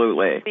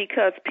 Absolutely.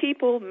 Because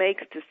people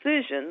make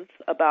decisions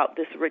about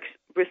this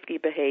risky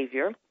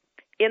behavior,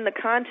 in the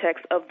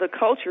context of the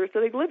cultures that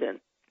they live in.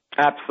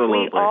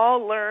 Absolutely. We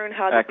all learn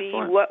how to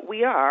Excellent. be what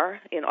we are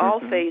in all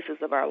phases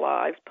of our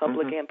lives,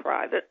 public and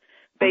private,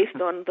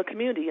 based on the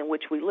community in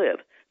which we live.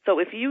 So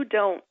if you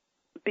don't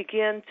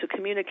begin to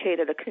communicate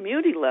at a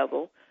community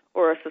level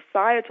or a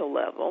societal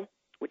level,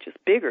 which is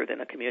bigger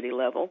than a community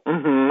level,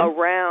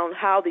 around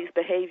how these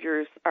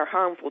behaviors are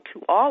harmful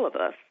to all of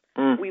us,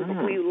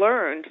 we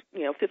learned,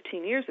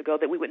 15 years ago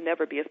that we would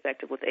never be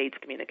effective with AIDS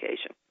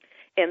communication.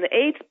 And the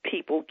AIDS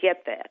people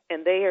get that,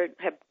 and they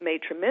have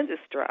made tremendous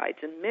strides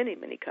in many,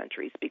 many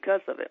countries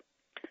because of it.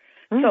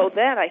 So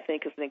that, I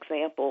think, is an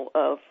example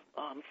of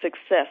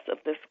success of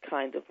this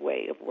kind of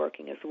way of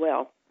working as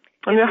well.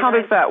 And how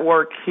does that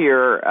work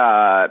here?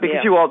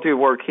 Because you all do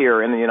work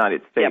here in the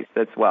United States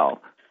as well.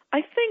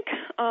 I think,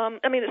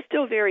 it's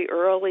still very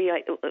early.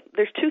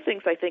 There's two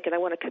things, I think, and I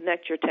want to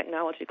connect your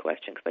technology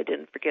question because I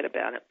didn't forget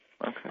about it.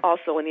 Okay.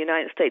 Also, in the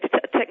United States,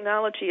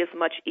 technology is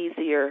much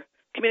easier.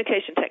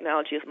 Communication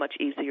technology is much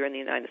easier in the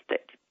United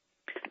States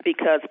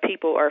because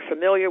people are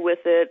familiar with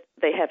it,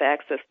 they have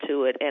access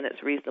to it, and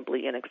it's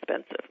reasonably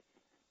inexpensive.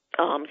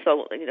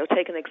 So,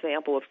 take an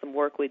example of some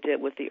work we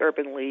did with the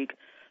Urban League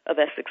of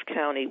Essex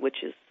County,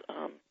 which is,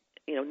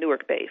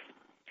 Newark-based.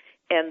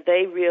 And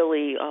they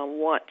really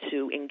want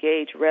to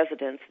engage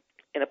residents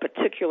in a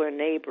particular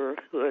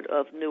neighborhood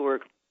of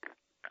Newark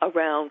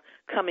around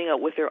coming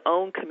up with their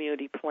own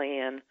community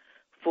plan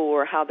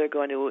for how they're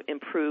going to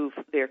improve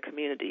their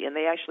community. And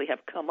they actually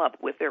have come up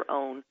with their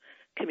own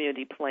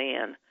community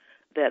plan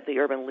that the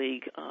Urban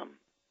League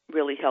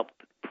really helped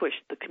push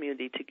the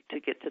community to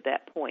get to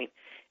that point.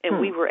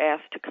 And we were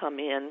asked to come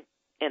in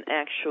and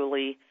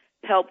actually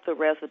help the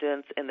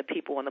residents and the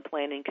people on the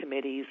planning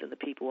committees and the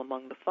people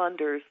among the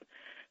funders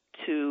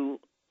to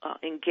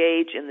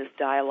engage in this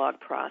dialogue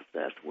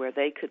process where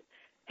they could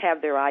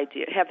have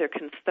their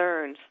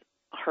concerns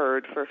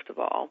heard, first of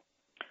all.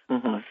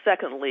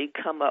 Secondly,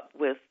 come up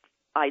with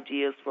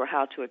ideas for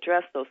how to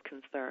address those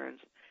concerns.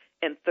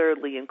 And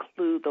thirdly,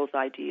 include those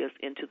ideas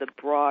into the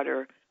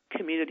broader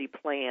community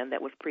plan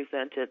that was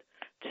presented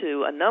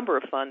to a number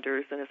of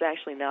funders and is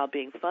actually now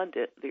being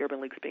funded. The Urban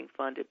League's being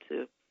funded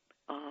to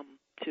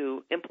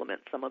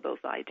implement some of those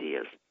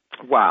ideas.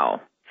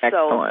 Wow.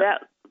 Excellent.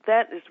 So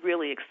that is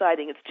really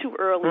exciting. It's too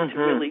early to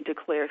really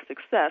declare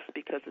success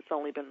because it's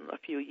only been a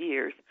few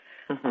years,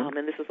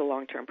 and this is a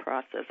long-term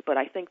process. But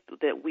I think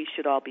that we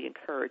should all be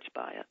encouraged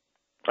by it.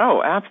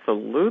 Oh,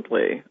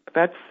 absolutely.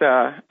 That's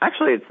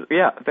it's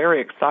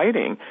very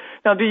exciting.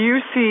 Now, do you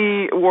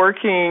see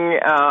working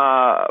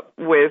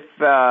with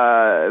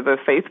the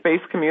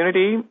faith-based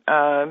community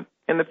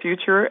in the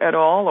future at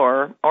all,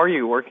 or are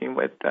you working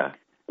with?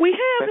 We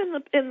have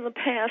in the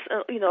past,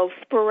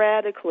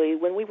 sporadically.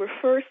 When we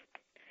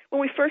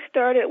first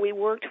started, we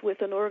worked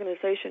with an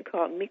organization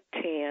called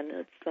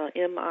Communicaiton. It's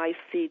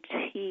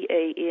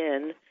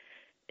Mictan,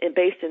 and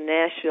based in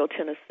Nashville,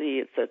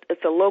 Tennessee.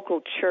 It's a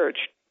local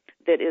church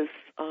that is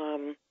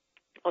a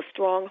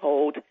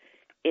stronghold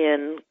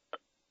in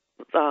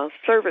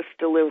service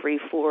delivery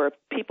for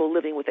people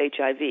living with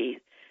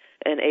HIV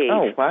and AIDS.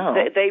 Oh, wow.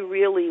 They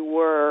really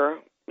were,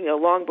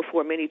 long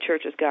before many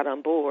churches got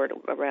on board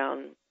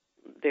around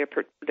their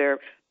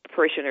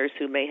parishioners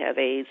who may have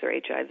AIDS or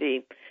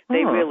HIV.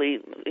 They really,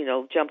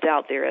 jumped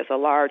out there as a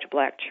large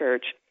black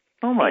church.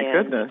 Oh, my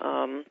goodness.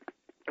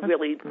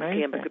 Really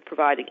began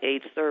providing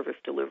AIDS service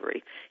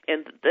delivery.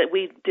 And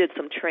we did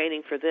some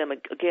training for them,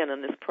 again,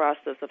 in this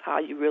process of how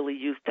you really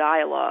use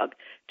dialogue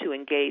to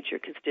engage your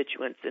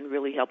constituents and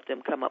really help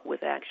them come up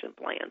with action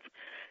plans.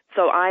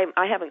 So I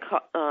haven't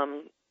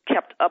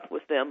kept up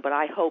with them, but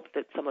I hope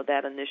that some of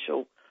that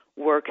initial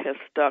work has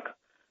stuck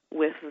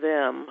with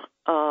them.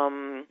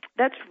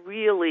 That's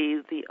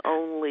really the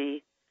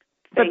only.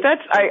 But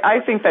I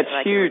think that's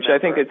huge. I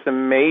think it's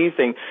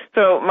amazing.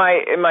 So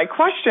my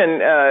question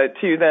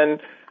to you then,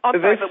 but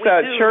we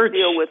do church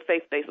deal with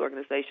faith-based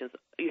organizations.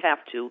 You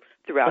have to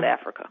throughout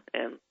Africa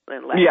and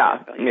Latin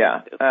America.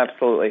 Yeah,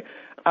 absolutely.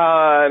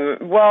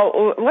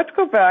 Well, let's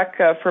go back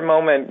for a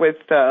moment with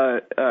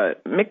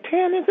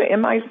Mictan. Is it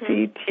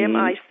Mictan?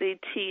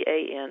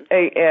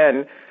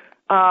 A-N.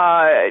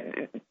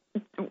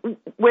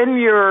 When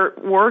you're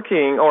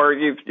working, or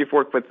you've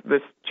worked with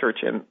this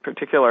church in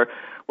particular,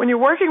 when you're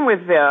working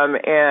with them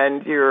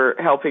and you're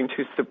helping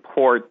to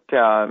support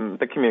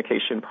the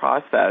communication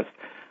process,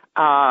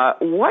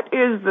 what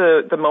is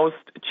the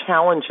most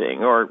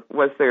challenging, or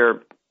was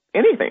there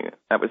anything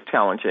that was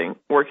challenging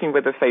working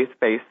with a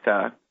faith-based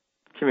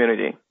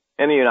community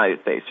in the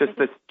United States? Just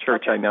this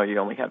church, I know you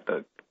only have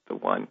the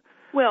one.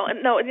 Well,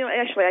 no,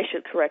 actually I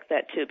should correct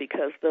that too,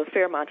 because the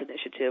Fairmont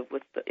Initiative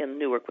in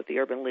Newark with the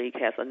Urban League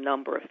has a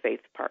number of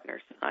faith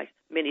partners.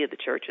 Many of the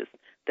churches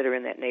that are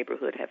in that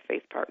neighborhood have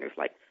faith partners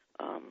like.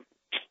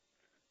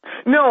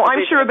 No,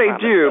 I'm sure they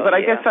do, but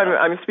I guess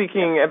I'm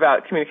speaking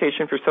about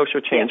Communication for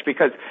Social Change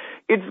because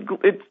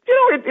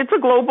it's a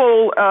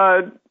global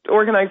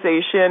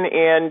organization,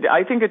 and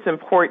I think it's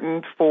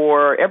important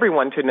for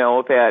everyone to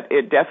know that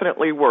it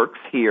definitely works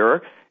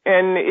here,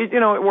 and it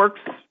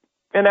works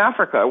in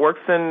Africa, works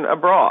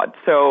abroad.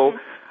 So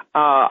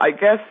I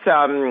guess,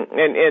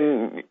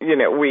 and you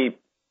know, we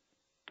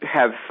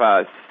have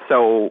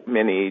so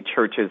many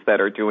churches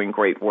that are doing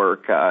great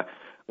work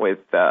with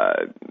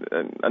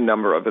a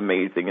number of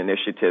amazing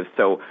initiatives.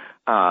 So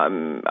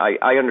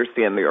I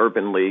understand the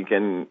Urban League,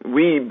 and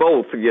we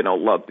both, you know,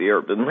 love the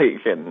Urban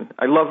League, and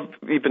I love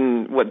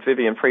even what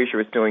Vivian Fraser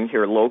is doing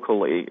here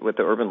locally with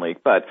the Urban League.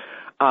 But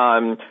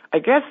I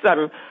guess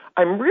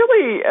I'm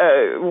really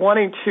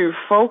wanting to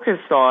focus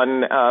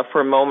on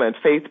for a moment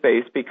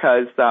faith-based,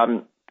 because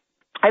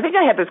I think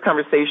I had this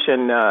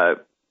conversation.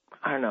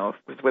 I don't know if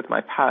it was with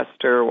my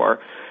pastor or,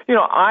 you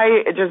know,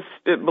 I just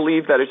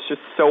believe that it's just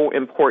so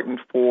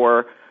important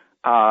for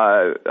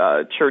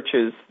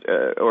churches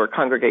or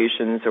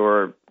congregations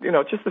or, you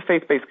know, just the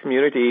faith-based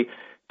community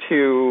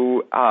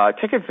to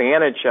take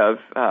advantage of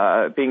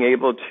being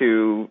able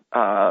to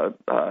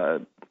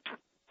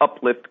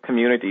uplift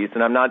communities.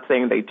 And I'm not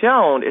saying they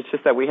don't. It's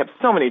just that we have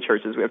so many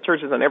churches. We have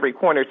churches on every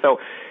corner.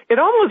 So it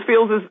almost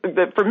feels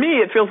that for me,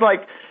 it feels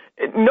like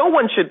no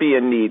one should be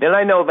in need. And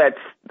I know that's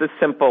the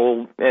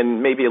simple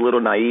and maybe a little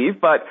naive,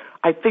 but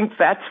I think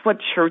that's what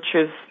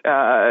churches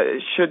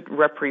should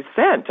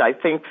represent. I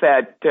think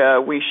that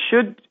we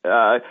should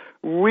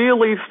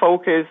really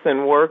focus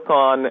and work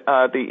on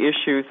the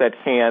issues at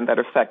hand that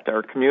affect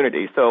our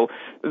community. So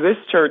this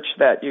church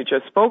that you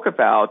just spoke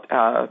about,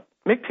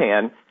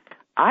 Communicaiton,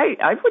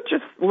 I would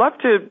just love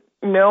to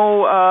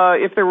know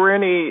if there were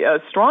any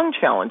strong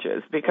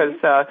challenges, because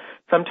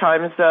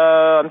sometimes,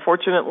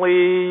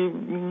 unfortunately,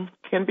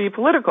 can be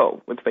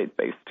political with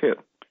faith-based, too.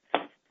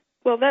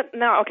 Well,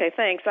 okay,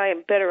 thanks. I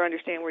better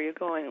understand where you're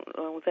going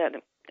with that.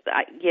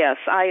 Yes,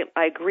 I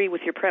agree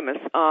with your premise.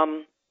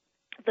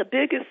 The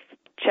biggest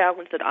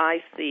challenge that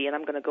I see, and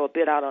I'm going to go a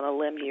bit out on a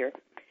limb here,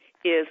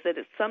 is that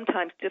it's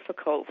sometimes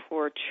difficult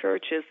for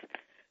churches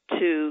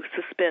to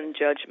suspend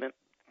judgment.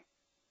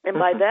 And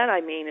by that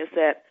I mean is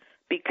that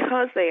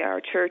because they are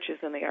churches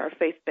and they are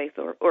faith-based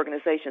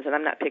organizations, and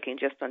I'm not picking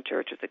just on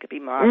churches, it could be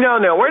mosques. No,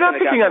 we're not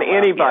picking on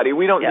anybody.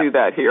 We don't do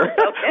that here.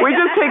 Okay. We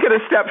just take it a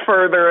step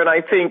further, and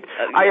I think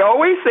I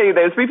always say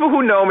this. People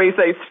who know me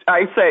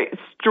I say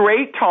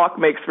straight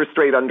talk makes for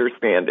straight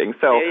understanding.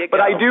 So,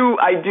 but I do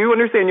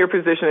understand your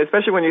position,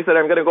 especially when you said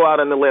I'm going to go out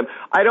on the limb.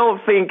 I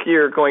don't think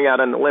you're going out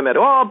on the limb at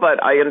all,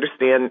 but I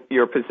understand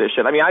your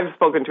position. I mean, I've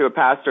spoken to a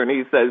pastor, and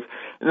he says,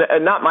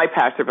 not my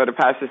pastor, but a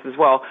pastor says,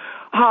 well,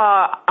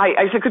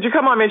 I said, could you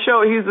come on my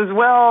show? He says,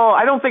 well,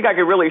 I don't think I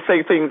could really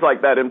say things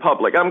like that in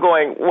public. I'm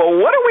going, well,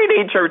 what do we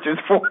need churches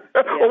for?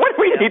 Well, what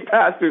do we need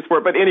pastors for?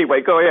 But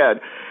anyway, go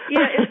ahead.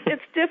 Yeah,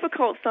 it's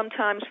difficult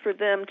sometimes for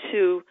them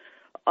to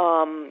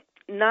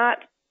not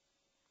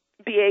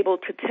be able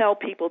to tell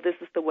people this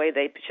is the way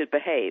they should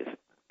behave.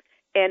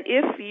 And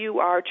if you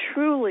are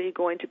truly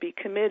going to be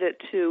committed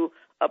to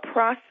a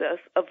process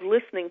of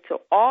listening to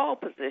all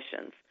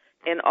positions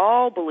and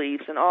all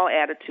beliefs and all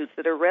attitudes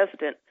that are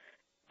resident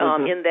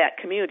in that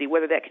community,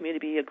 whether that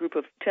community be a group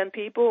of 10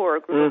 people or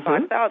a group of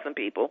 5,000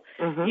 people,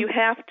 you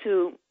have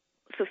to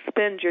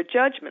suspend your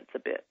judgments a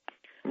bit.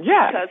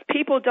 Yeah. Because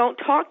people don't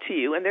talk to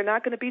you, and they're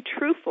not going to be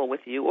truthful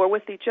with you or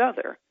with each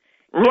other.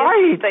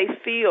 Right. If they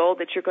feel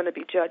that you're going to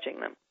be judging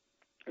them.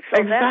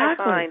 So that, I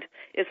find,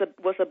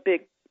 was a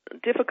big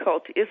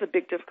difficulty.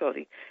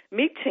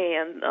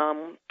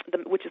 Communicaiton,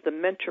 which is the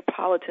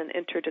Metropolitan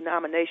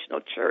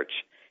Interdenominational Church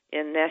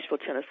in Nashville,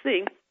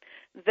 Tennessee,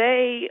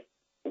 they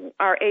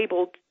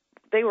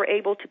were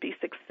able to be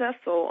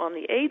successful on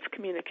the AIDS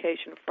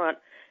communication front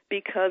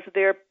because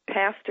their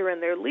pastor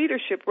and their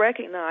leadership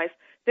recognized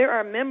there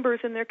are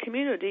members in their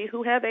community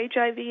who have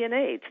HIV and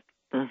AIDS.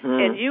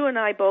 And you and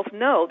I both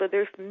know that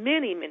there's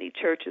many, many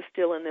churches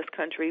still in this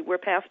country where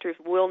pastors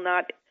will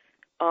not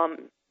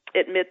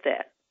admit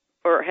that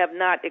or have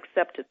not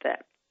accepted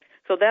that.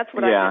 So that's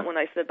what I meant when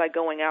I said by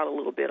going out a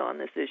little bit on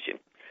this issue.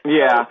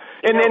 Yeah,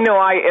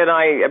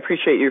 I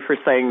appreciate you for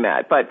saying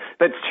that, but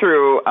that's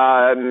true.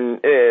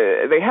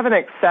 They haven't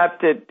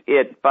accepted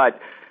it, but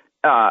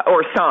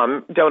or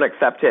some don't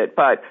accept it.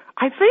 But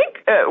I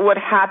think what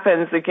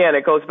happens, again,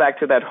 it goes back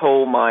to that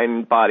whole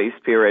mind, body,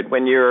 spirit.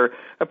 When you're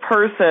a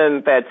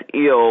person that's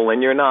ill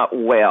and you're not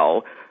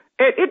well,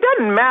 it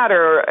doesn't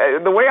matter.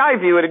 The way I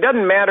view it, it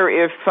doesn't matter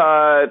if,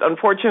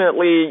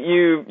 unfortunately,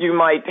 you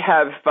might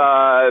have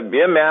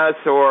MS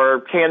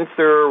or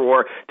cancer,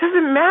 or it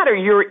doesn't matter.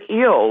 You're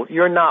ill.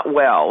 You're not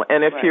well.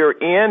 And if you're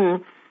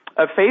in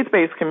a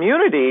faith-based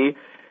community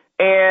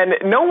and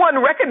no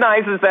one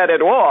recognizes that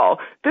at all,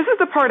 this is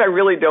the part I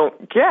really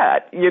don't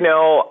get. You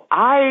know,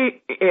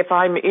 if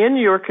I'm in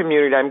your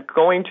community, I'm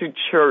going to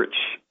church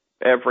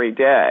every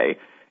day,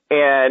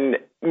 and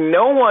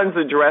no one's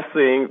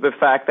addressing the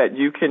fact that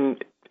you can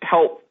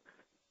help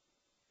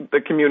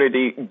the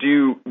community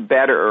do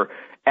better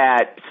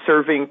at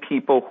serving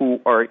people who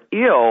are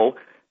ill,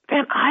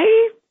 then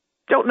I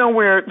don't know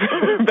where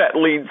that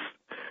leads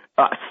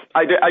us.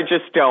 I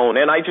just don't.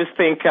 And I just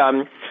think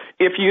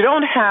if you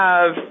don't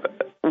have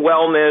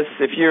wellness,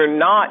 if you're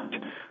not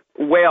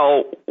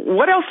well,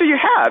 what else do you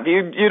have?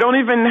 You don't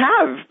even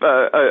have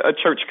a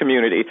church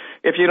community.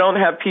 If you don't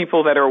have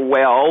people that are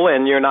well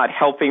and you're not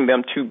helping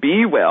them to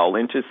be well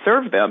and to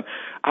serve them,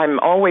 I'm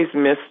always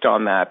missed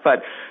on that.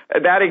 But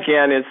that,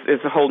 again,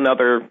 is a whole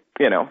nother,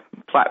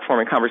 platform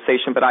and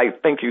conversation. But I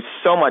thank you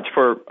so much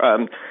for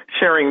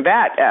sharing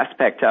that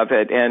aspect of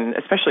it, and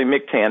especially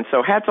MCTAN.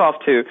 So hats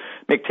off to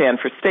MCTAN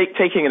for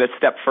taking it a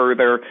step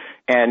further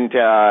and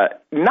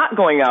not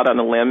going out on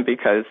a limb,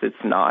 because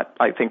it's not.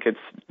 I think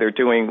they're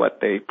doing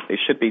what they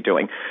should be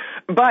doing.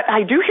 But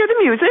I do hear the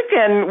music,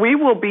 and we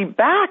will be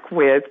back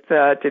with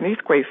Denise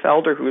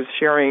Gray-Felder, who is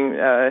sharing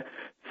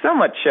so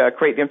much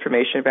great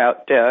information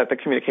about the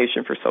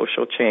Communicaiton for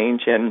Social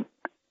Change. And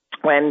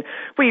when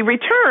we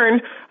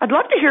return, I'd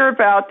love to hear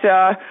about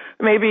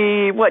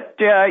maybe what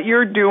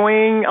you're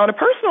doing on a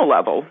personal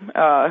level,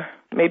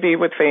 maybe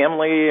with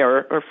family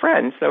or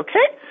friends,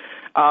 okay?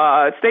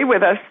 Stay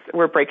with us.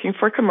 We're breaking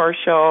for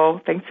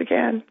commercial. Thanks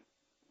again.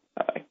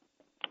 Bye-bye.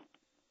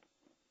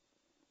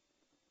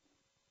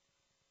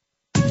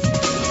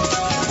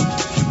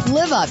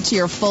 Live up to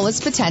your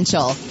fullest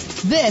potential.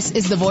 This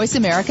is the Voice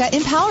America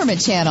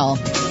Empowerment Channel.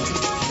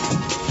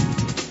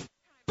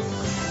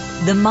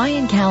 The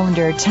Mayan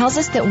calendar tells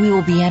us that we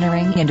will be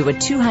entering into a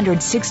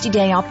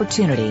 260-day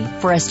opportunity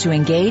for us to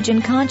engage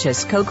in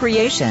conscious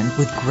co-creation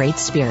with Great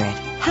Spirit.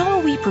 How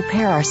will we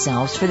prepare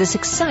ourselves for this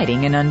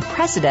exciting and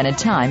unprecedented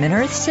time in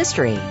Earth's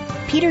history?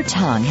 Peter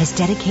Tung has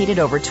dedicated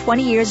over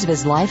 20 years of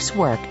his life's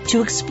work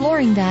to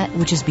exploring that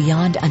which is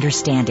beyond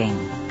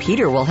understanding.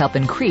 Peter will help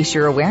increase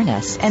your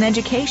awareness and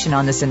education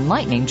on this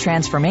enlightening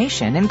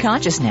transformation in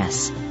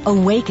consciousness.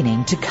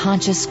 Awakening to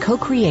Conscious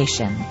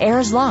Co-Creation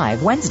airs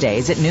live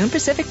Wednesdays at noon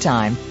Pacific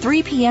Time,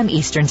 3 p.m.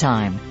 Eastern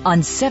Time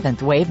on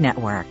 7th Wave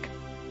Network.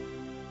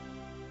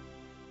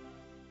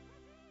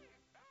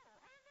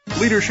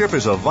 Leadership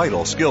is a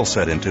vital skill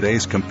set in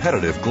today's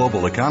competitive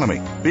global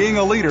economy. Being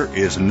a leader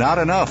is not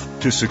enough.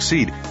 To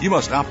succeed, you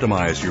must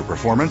optimize your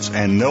performance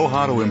and know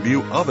how to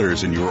imbue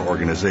others in your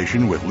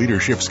organization with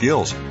leadership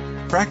skills.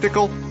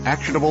 Practical,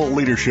 actionable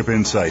leadership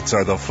insights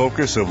are the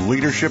focus of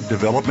Leadership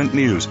Development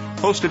News,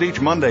 hosted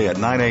each Monday at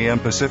 9 a.m.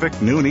 Pacific,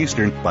 noon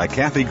Eastern, by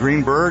Kathy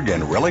Greenberg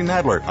and Relly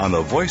Nadler on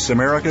the Voice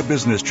America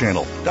Business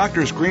Channel.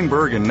 Doctors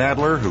Greenberg and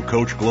Nadler, who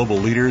coach global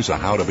leaders on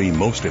how to be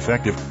most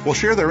effective, will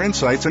share their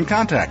insights and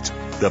contacts.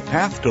 The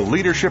path to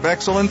leadership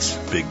excellence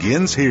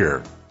begins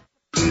here.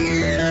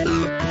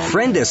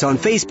 Friend us on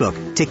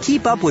Facebook to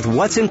keep up with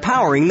what's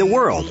empowering the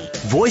world.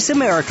 Voice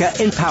America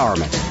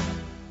Empowerment.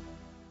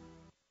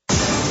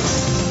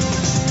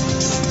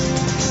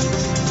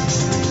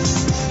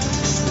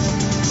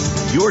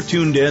 You're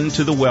tuned in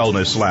to the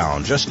Wellness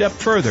Lounge, a step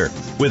further,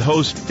 with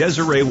host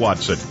Desiree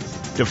Watson.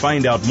 To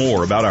find out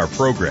more about our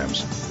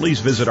programs,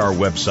 please visit our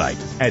website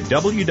at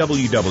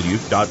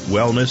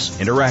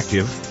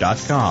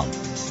www.wellnessinteractive.com.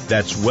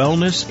 That's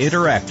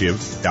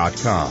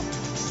wellnessinteractive.com.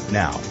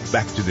 Now,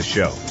 back to the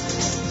show.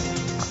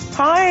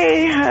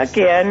 Hi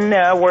again.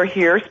 We're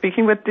here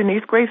speaking with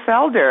Denise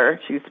Gray-Felder.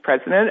 She's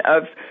president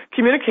of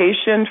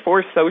Communicaiton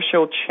for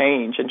Social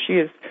Change, and she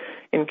is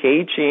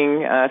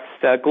engaging us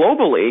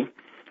globally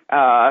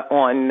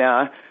on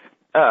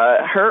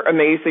her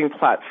amazing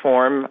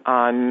platform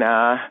on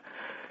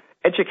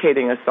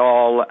educating us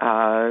all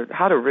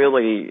how to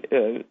really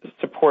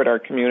support our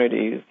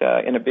communities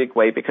in a big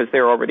way, because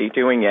they're already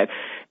doing it.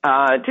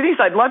 Denise,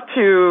 I'd love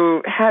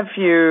to have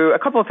you, a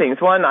couple of things.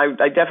 One,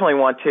 I definitely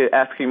want to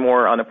ask you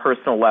more on a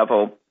personal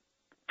level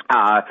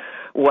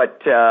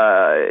what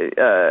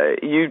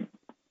you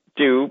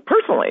do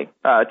personally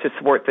to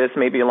support this,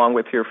 maybe along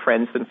with your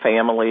friends and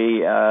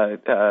family,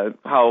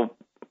 how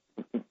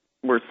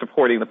we're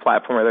supporting the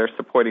platform or they're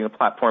supporting the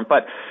platform.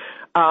 But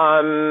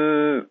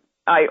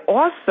I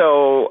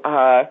also,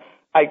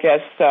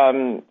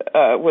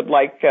 would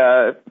like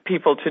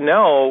people to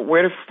know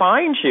where to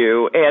find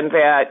you, and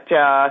that,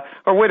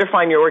 or where to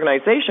find your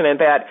organization, and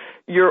that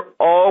you're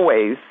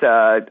always,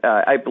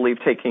 I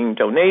believe, taking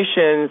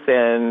donations,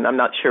 and I'm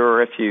not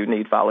sure if you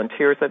need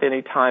volunteers at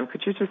any time.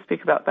 Could you just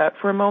speak about that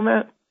for a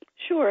moment?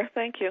 Sure,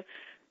 thank you.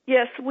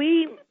 Yes,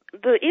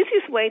 the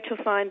easiest way to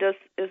find us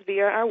is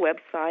via our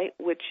website,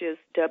 which is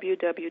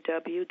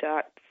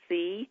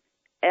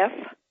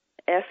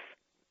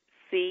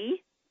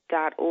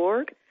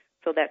www.cfsc.org.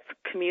 So that's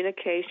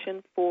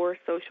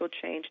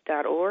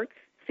communicationforsocialchange.org.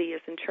 C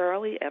as in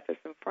Charlie, F as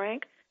in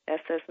Frank, S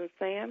as in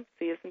Sam,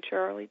 C as in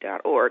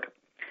Charlie.org.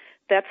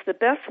 That's the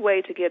best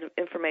way to get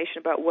information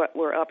about what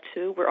we're up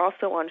to. We're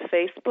also on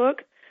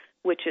Facebook,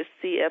 which is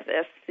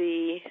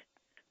CFSC.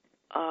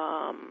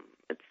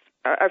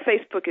 Our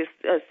Facebook is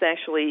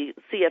essentially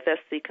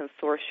CFSC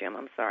Consortium.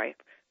 I'm sorry.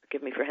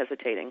 Forgive me for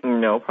hesitating.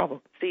 No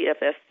problem.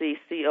 CFSC,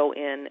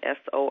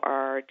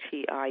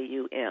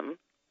 CONSORTIUM.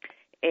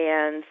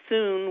 And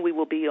soon we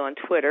will be on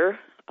Twitter.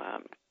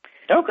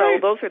 So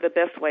those are the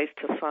best ways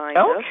to find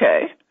us.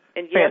 Okay.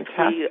 And yes,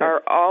 Fantastic. we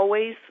are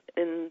always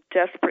in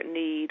desperate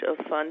need of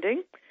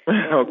funding.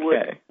 Okay.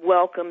 Would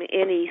welcome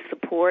any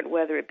support,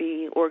 whether it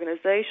be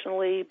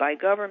organizationally, by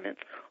governments,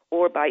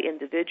 or by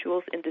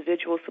individuals.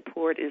 Individual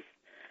support is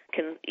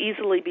can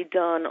easily be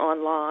done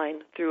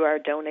online through our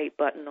donate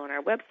button on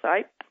our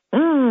website.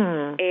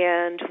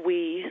 And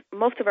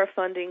most of our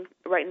funding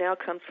right now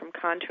comes from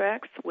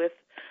contracts with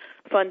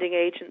funding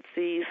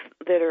agencies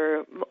that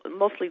are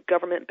mostly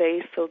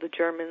government-based, so the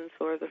Germans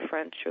or the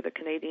French or the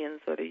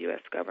Canadians or the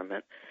U.S.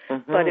 government.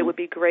 But it would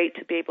be great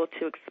to be able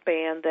to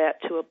expand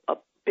that to a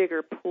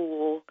bigger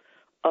pool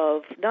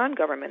of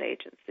non-government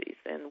agencies.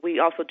 And we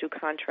also do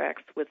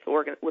contracts with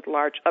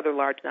other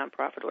large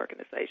nonprofit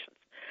organizations.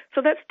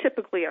 So that's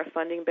typically our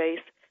funding base.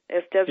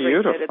 As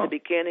Desiree said at the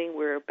beginning,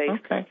 we're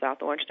based in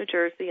South Orange, New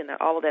Jersey, and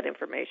all of that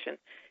information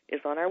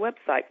is on our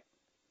website.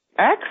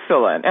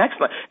 Excellent.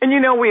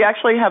 And, we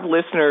actually have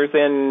listeners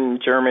in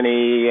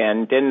Germany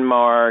and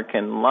Denmark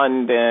and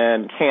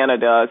London,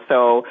 Canada.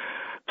 So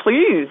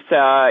please,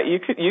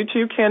 you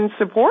too can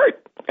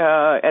support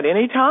at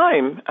any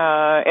time.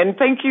 And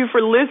thank you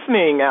for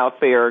listening out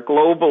there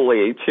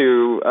globally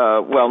to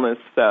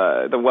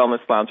the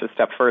Wellness Lounge a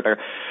step further.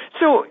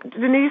 So,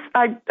 Denise,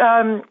 I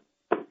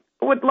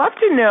would love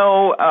to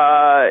know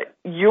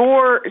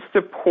your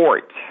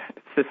support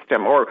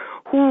system, or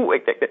who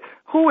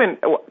and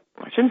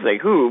I shouldn't say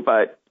who,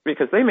 but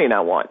because they may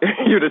not want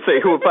you to say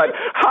who, but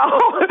how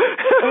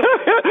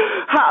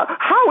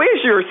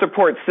is your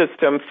support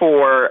system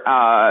for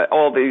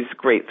all these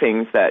great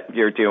things that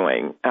you're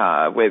doing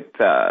with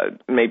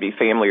maybe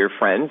family or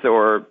friends,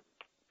 or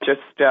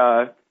just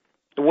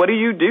what do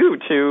you do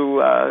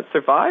to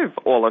survive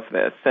all of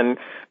this? And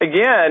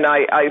again,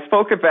 I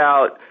spoke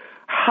about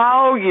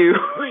how you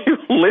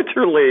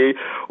literally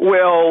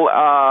will,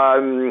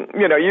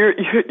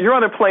 you're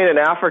on a plane in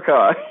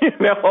Africa,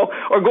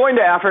 or going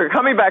to Africa,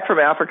 coming back from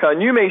Africa,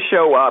 and you may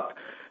show up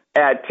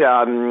at,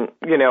 Denise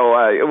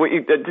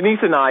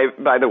and I,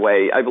 by the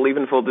way, I believe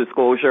in full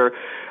disclosure,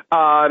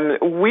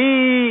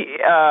 we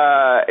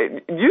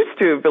used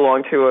to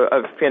belong to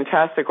a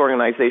fantastic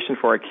organization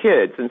for our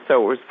kids, and so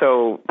it was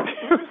so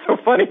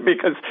funny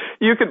because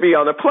you could be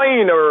on a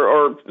plane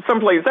or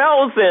someplace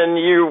else, and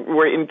you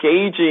were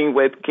engaging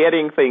with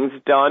getting things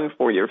done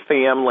for your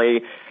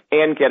family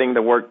and getting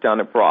the work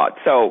done abroad.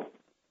 So,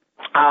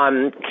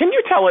 can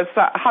you tell us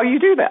how you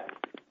do that?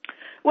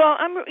 Well,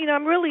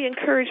 I'm really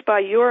encouraged by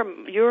your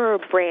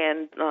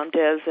brand,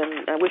 Des,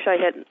 and I wish I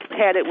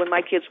had it when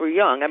my kids were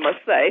young, I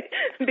must say,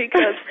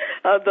 because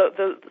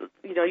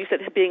you said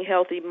being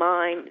healthy, your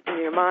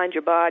mind,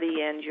 your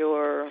body, and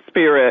your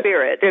spirit.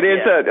 It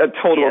is a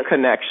total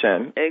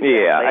connection.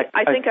 Exactly. Yeah,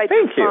 I think I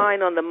do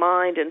fine on the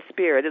mind and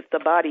spirit. It's the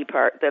body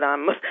part that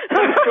I'm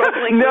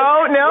struggling with.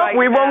 No,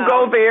 we won't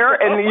go there.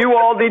 And you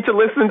all need to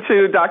listen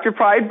to Dr.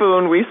 Pride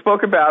Boone. We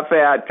spoke about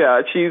that.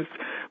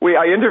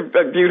 I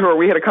interviewed her.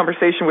 We had a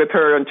conversation with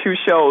her on 2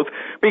 shows,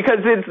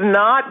 because it's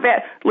not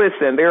that.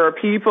 Listen, there are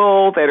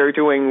people that are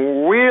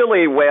doing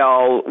really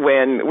well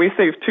when we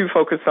say too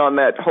focused on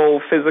that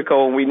whole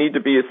physical, and we need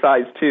to be a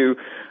size 2.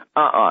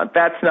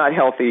 That's not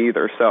healthy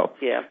either. So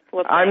yeah,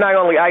 well, I'm not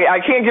only. I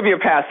can't give you a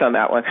pass on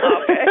that one.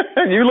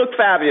 Okay. You look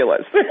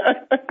fabulous.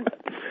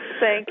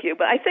 Thank you.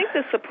 But I think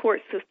the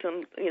support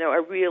systems,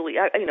 are really,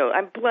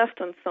 I'm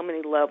blessed on so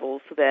many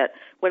levels that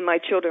when my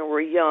children were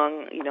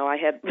young, I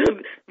had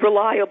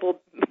reliable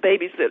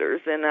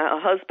babysitters and a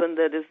husband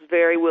that is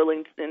very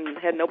willing and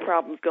had no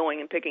problems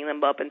going and picking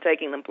them up and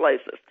taking them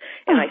places.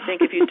 And I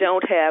think if you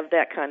don't have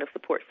that kind of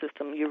support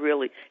system,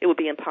 it would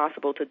be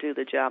impossible to do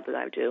the job that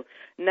I do.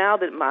 Now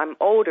that I'm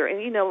older, and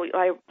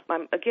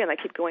I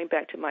keep going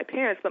back to my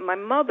parents, but my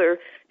mother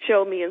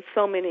showed me in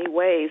so many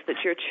ways that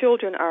your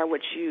children are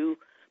what you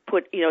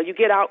put, you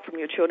get out from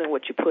your children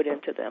what you put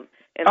into them.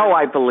 And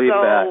I believe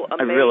that.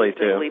 I really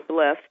do. I'm amazingly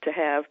blessed to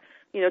have,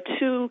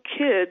 2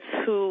 kids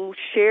who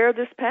share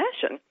this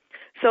passion.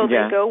 So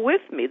they go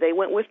with me. They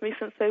went with me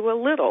since they were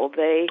little.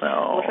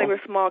 Once they were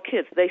small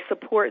kids. They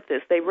support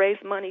this. They raise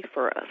money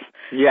for us.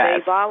 Yes.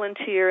 They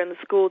volunteer in the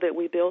school that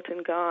we built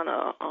in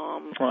Ghana.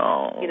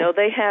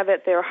 They have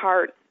at their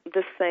heart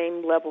the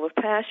same level of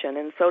passion,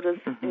 and so does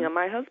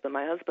my husband.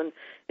 My husband,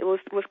 it was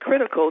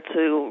critical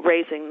to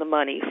raising the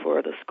money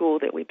for the school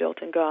that we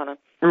built in Ghana.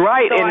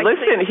 Right, so and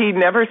listen, he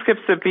never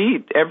skips a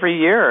beat every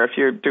year. If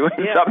you're doing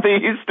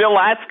something, he still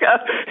asks us.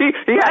 He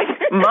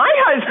asks my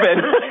husband.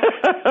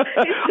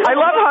 I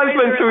love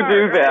husbands who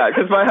do that,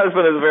 because my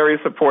husband is very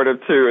supportive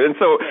too, and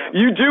so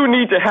you do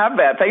need to have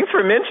that. Thanks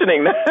for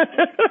mentioning that.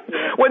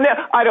 Well,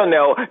 now, I don't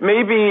know.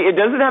 Maybe it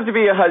doesn't have to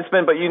be a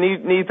husband, but you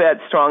need that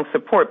strong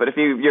support. But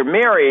if you're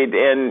married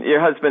and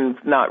your husband's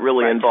not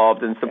really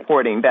involved in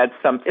supporting, that's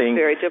something it's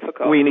very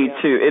difficult. We need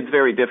to. It's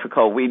very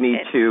difficult. We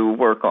need to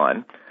work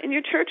on. In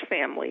your church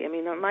family,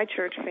 my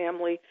church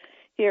family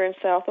here in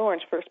South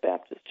Orange, First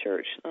Baptist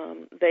Church,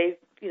 they've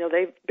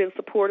been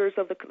supporters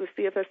of the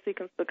CFSC,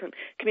 the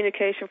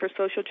Communicaiton for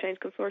Social Change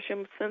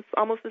Consortium, since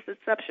almost its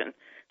inception.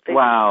 They've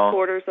been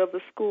supporters of the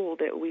school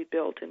that we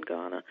built in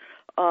Ghana.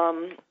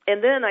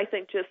 And then I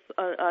think just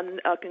an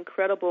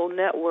incredible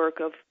network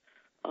of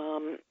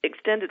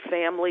extended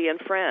family and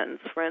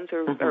friends. Friends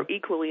are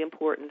equally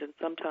important, and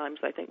sometimes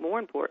I think more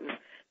important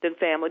than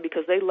family,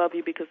 because they love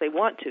you because they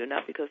want to,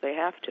 not because they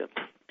have to.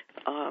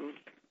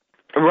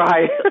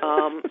 Right.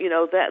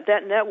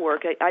 That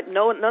network, I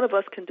know none of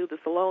us can do this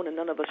alone, and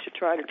none of us should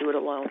try to do it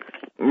alone.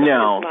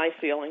 No. That's my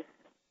feeling.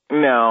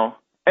 No.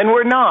 And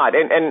we're not.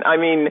 And I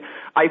mean,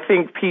 I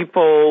think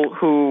people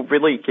who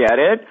really get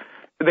it,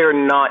 they're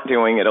not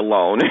doing it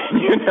alone,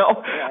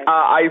 Right.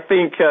 I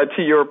think,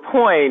 to your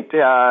point,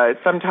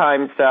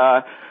 sometimes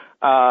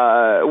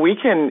we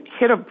can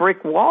hit a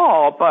brick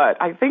wall,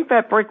 but I think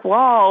that brick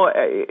wall,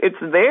 it's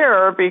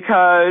there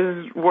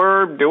because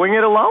we're doing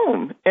it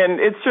alone. And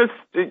it's just,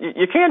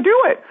 you can't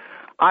do it.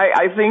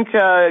 I think,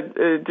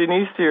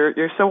 Denise,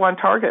 you're so on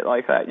target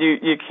like that.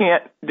 You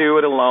can't do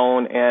it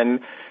alone. And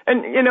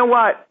you know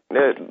what?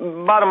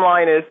 Bottom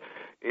line is,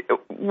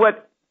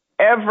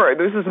 whatever,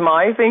 this is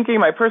my thinking,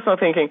 my personal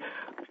thinking,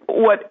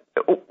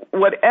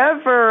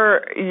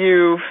 whatever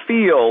you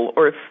feel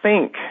or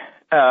think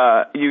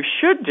you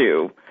should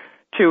do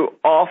to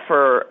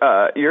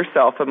offer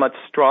yourself a much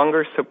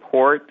stronger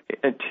support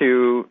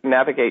to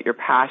navigate your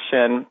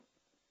passion,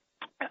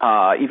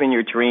 even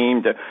your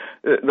dream,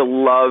 the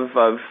love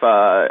of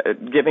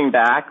giving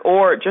back,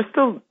 or just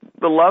the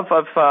love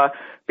of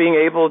being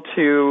able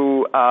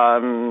to,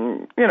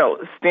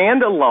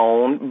 stand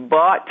alone,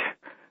 but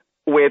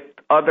with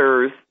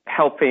others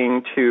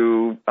helping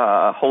to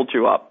hold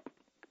you up.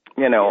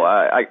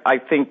 I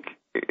think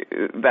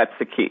that's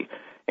the key.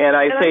 And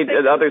I say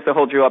others to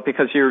hold you up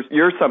because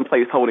you're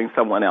someplace holding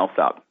someone else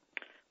up.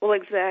 Well,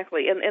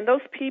 exactly. And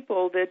those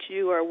people that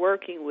you are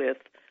working with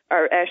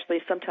are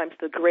actually sometimes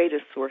the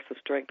greatest source of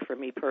strength for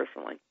me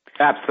personally.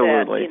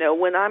 Absolutely. That,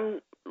 when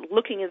I'm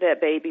looking at that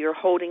baby or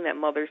holding that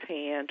mother's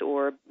hand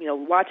or,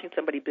 watching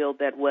somebody build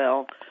that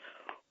well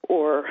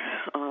or,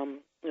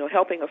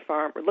 helping a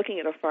farmer, looking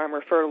at a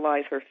farmer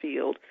fertilize her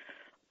field,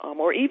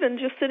 or even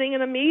just sitting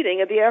in a meeting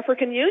at the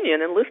African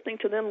Union and listening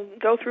to them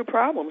go through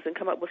problems and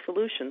come up with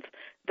solutions,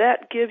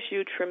 that gives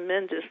you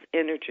tremendous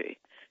energy.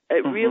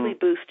 It really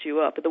boosts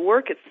you up. The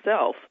work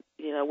itself,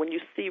 when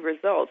you see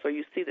results or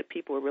you see that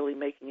people are really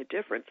making a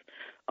difference,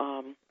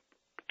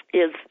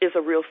 is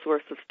a real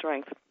source of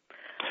strength.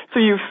 So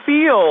you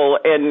feel,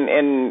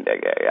 and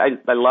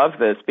I love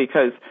this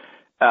because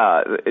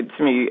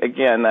to me,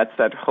 again, that's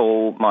that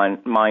whole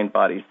mind,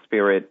 body,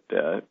 spirit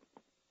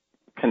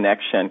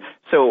connection.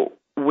 So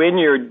when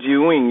you're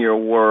doing your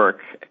work,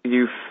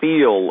 you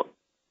feel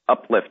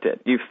uplifted.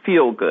 You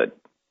feel good.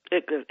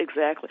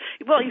 Exactly.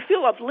 Well, you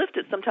feel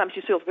uplifted. Sometimes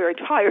you feel very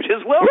tired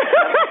as well.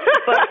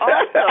 But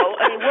also,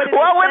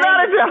 without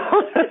a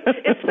doubt,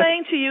 it's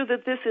saying to you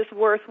that this is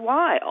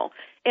worthwhile.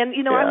 And,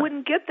 I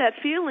wouldn't get that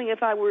feeling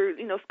if I were,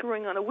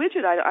 screwing on a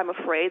widget. I'm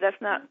afraid that's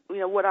not,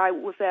 what I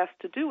was asked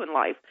to do in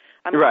life.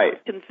 I'm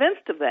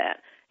convinced of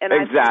that. And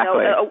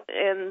exactly.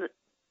 And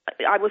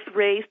I was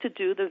raised to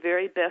do the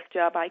very best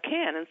job I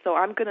can. And so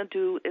I'm going to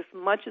do as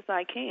much as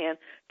I can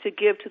to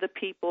give to the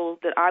people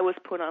that I was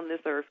put on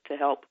this earth to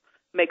help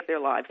make their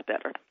lives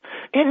better.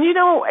 And,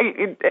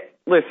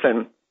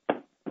 listen,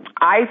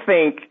 I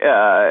think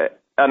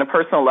on a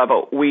personal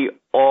level, we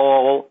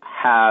all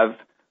have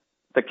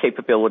the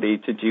capability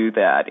to do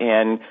that.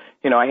 And,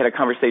 I had a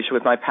conversation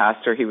with my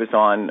pastor. He was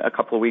on a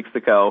couple of weeks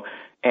ago,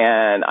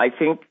 and I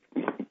think,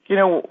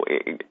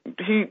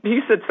 he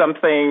said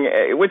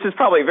something which is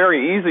probably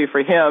very easy for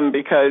him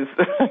because,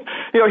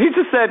 he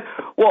just said,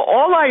 well,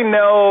 all I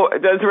know,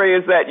 Desiree,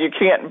 is that you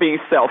can't be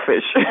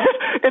selfish.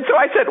 And so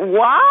I said,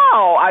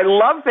 wow, I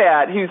love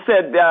that. He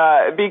said,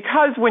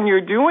 because when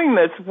you're doing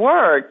this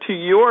work, to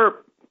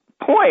your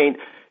point,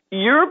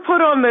 you're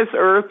put on this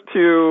earth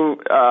to,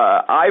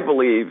 I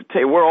believe,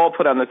 we're all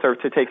put on this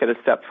earth to take it a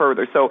step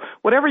further. So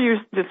whatever you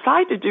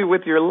decide to do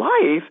with your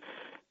life,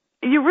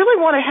 you really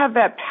want to have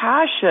that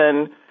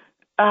passion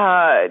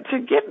to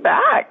give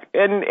back.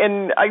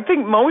 And I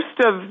think most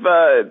of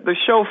the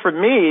show for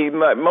me,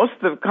 most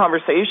of the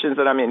conversations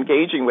that I'm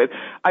engaging with,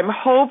 I'm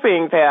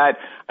hoping that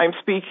I'm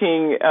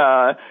speaking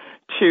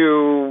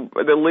to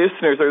the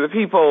listeners or the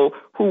people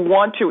who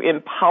want to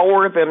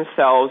empower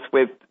themselves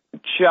with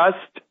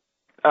just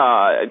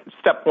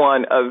step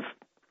one of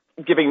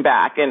giving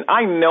back. And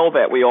I know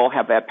that we all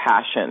have that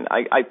passion.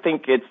 I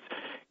think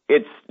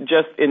it's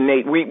just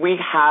innate. We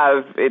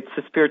have, it's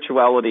a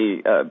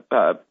spirituality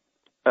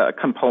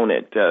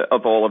component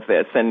of all of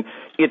this, and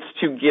it's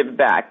to give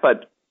back.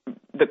 But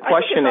the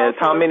question is,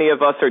 how many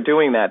of us are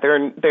doing that?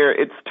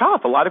 It's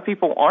tough. A lot of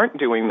people aren't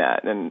doing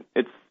that, and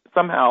it's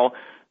somehow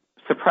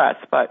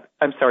suppressed. But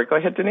I'm sorry. Go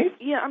ahead, Denise.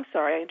 Yeah, I'm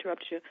sorry. I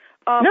interrupted you.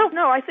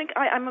 No, I think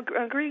I'm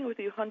agreeing with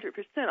you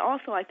 100%.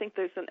 Also, I think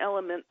there's an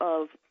element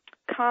of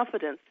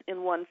confidence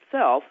in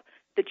oneself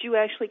that you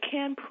actually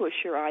can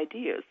push your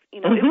ideas.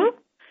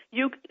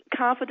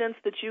 Confidence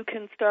that you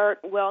can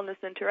start Wellness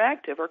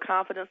Interactive, or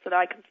confidence that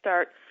I can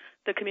start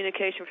the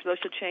Communicaiton for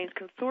Social Change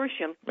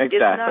Consortium. Exactly.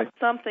 It's not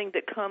something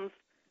that comes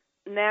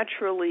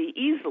naturally,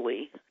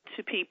 easily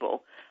to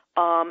people.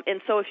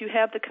 And so if you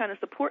have the kind of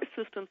support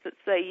systems that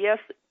say, yes,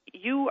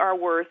 you are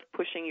worth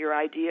pushing your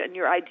idea, and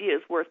your idea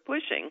is worth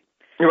pushing,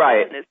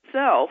 right, in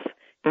itself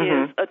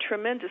is a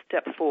tremendous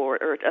step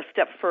forward, or a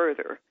step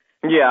further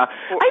Yeah,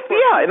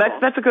 and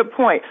that's a good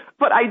point.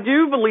 But I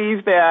do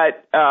believe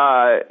that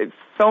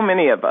so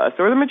many of us,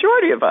 or the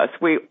majority of us,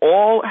 we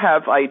all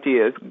have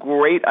ideas,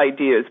 great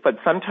ideas, but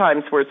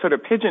sometimes we're sort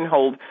of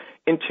pigeonholed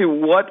into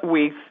what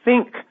we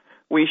think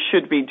we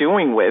should be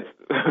doing with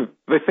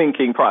the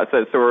thinking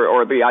process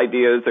or the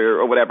ideas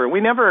or whatever.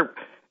 We never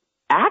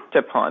act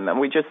upon them.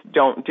 We just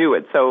don't do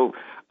it. So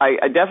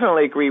I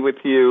definitely agree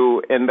with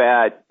you in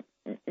that,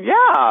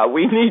 yeah,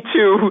 we need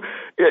to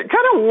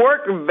kind of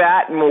work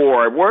that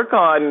more, work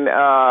on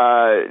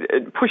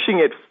pushing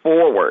it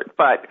forward.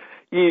 But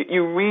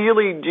you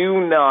really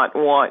do not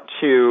want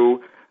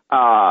to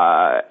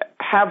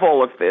have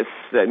all of this,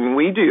 and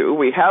we do.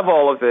 We have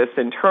all of this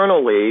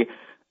internally,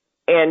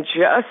 and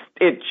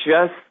it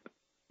just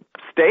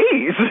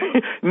stays.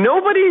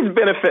 Nobody's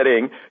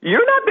benefiting.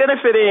 You're not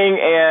benefiting,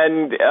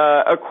 and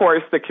of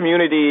course the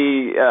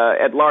community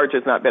at large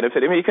is not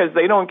benefiting because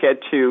they don't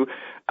get to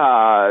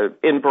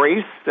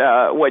embrace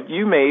what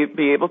you may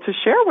be able to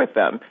share with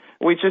them.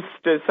 We just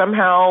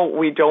somehow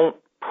we don't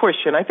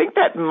push, and I think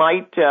that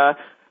might.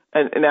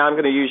 And now I'm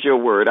going to use your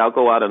word. I'll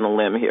go out on a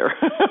limb here.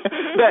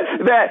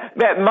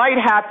 that might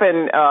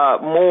happen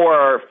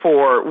more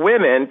for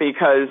women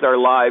because our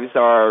lives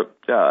are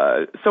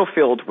so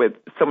filled with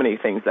so many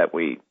things that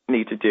we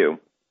need to do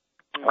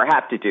or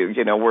have to do.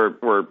 You know,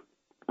 we're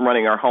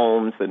running our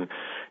homes, and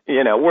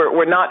you know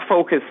we're not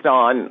focused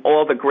on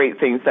all the great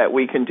things that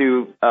we can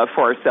do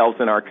for ourselves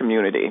in our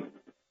community.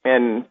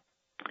 And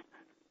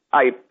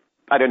I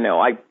don't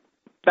know.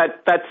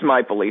 That's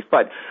my belief,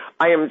 but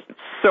I am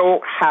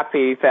so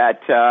happy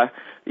that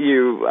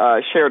you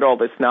shared all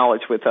this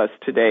knowledge with us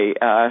today,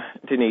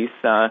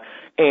 Denise.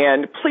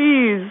 And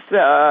please,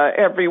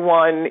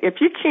 everyone,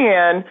 if you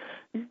can,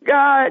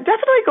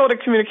 definitely go to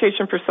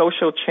Communicaiton for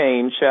Social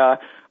Change.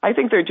 I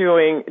think they're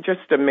doing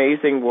just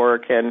amazing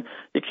work, and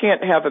you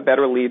can't have a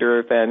better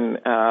leader than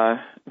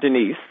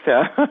Denise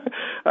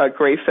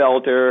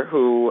Gray-Felder,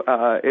 who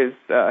is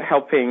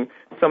helping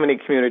so many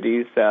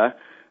communities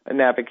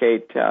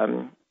navigate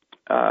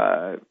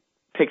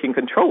taking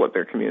control of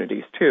their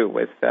communities, too,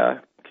 with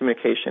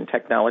communication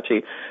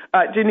technology.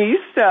 Denise,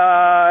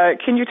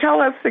 can you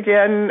tell us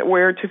again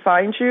where to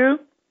find you?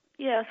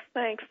 Yes,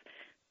 thanks.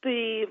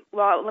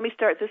 Let me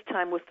start this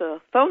time with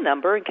the phone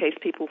number in case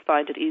people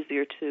find it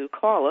easier to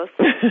call us.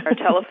 Our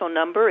telephone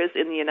number is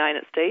in the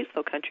United States,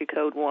 so country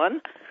code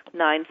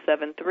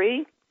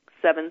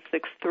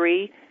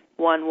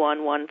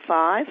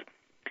 1-973-763-1115.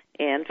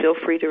 And feel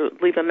free to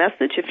leave a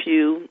message if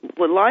you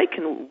would like,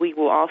 and we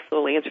will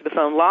also answer the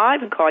phone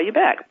live and call you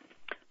back.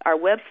 Our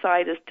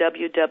website is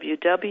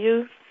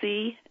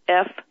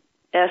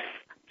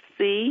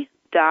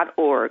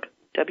www.cfsc.org,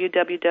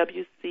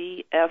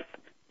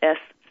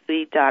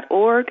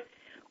 www.cfsc.org,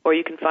 or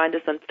you can find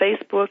us on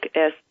Facebook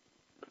as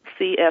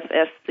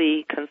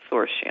CFSC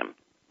Consortium.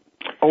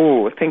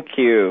 Oh, thank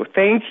you.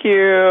 Thank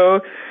you.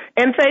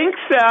 And thanks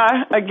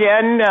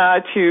again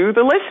to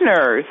the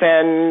listeners.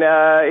 And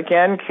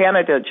again,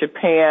 Canada,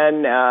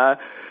 Japan,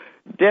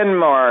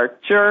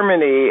 Denmark,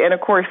 Germany, and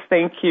of course,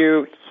 thank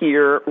you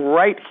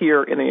right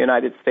here in the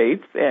United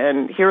States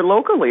and here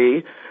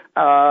locally,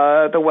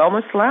 the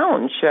Wellness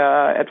Lounge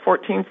at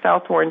 14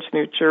 South Orange,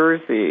 New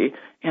Jersey.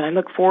 And I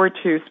look forward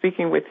to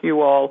speaking with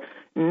you all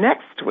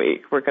next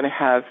week. We're going to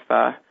have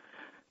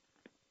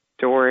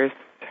Doris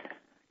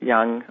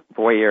Young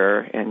Boyer,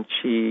 and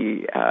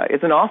she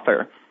is an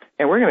author.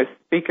 And we're going to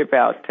speak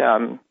about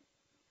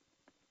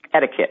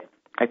etiquette.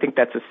 I think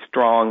that's a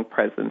strong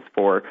presence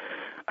for,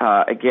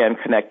 again,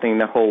 connecting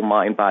the whole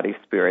mind, body,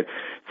 spirit.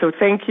 So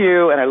thank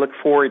you, and I look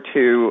forward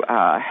to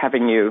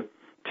having you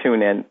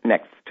tune in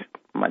next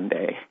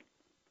Monday.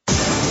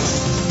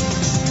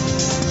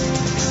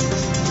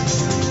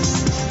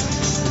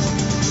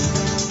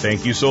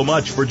 Thank you so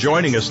much for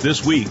joining us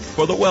this week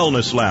for the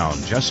Wellness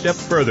Lounge. A step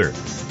further.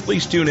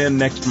 Please tune in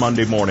next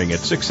Monday morning at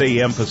 6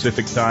 a.m.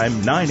 Pacific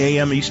Time, 9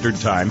 a.m. Eastern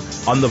Time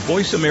on the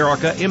Voice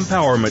America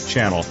Empowerment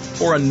Channel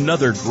for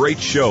another great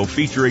show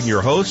featuring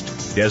your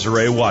host,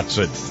 Desiree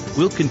Watson.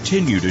 We'll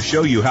continue to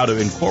show you how to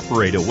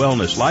incorporate a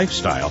wellness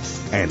lifestyle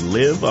and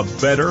live a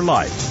better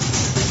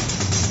life.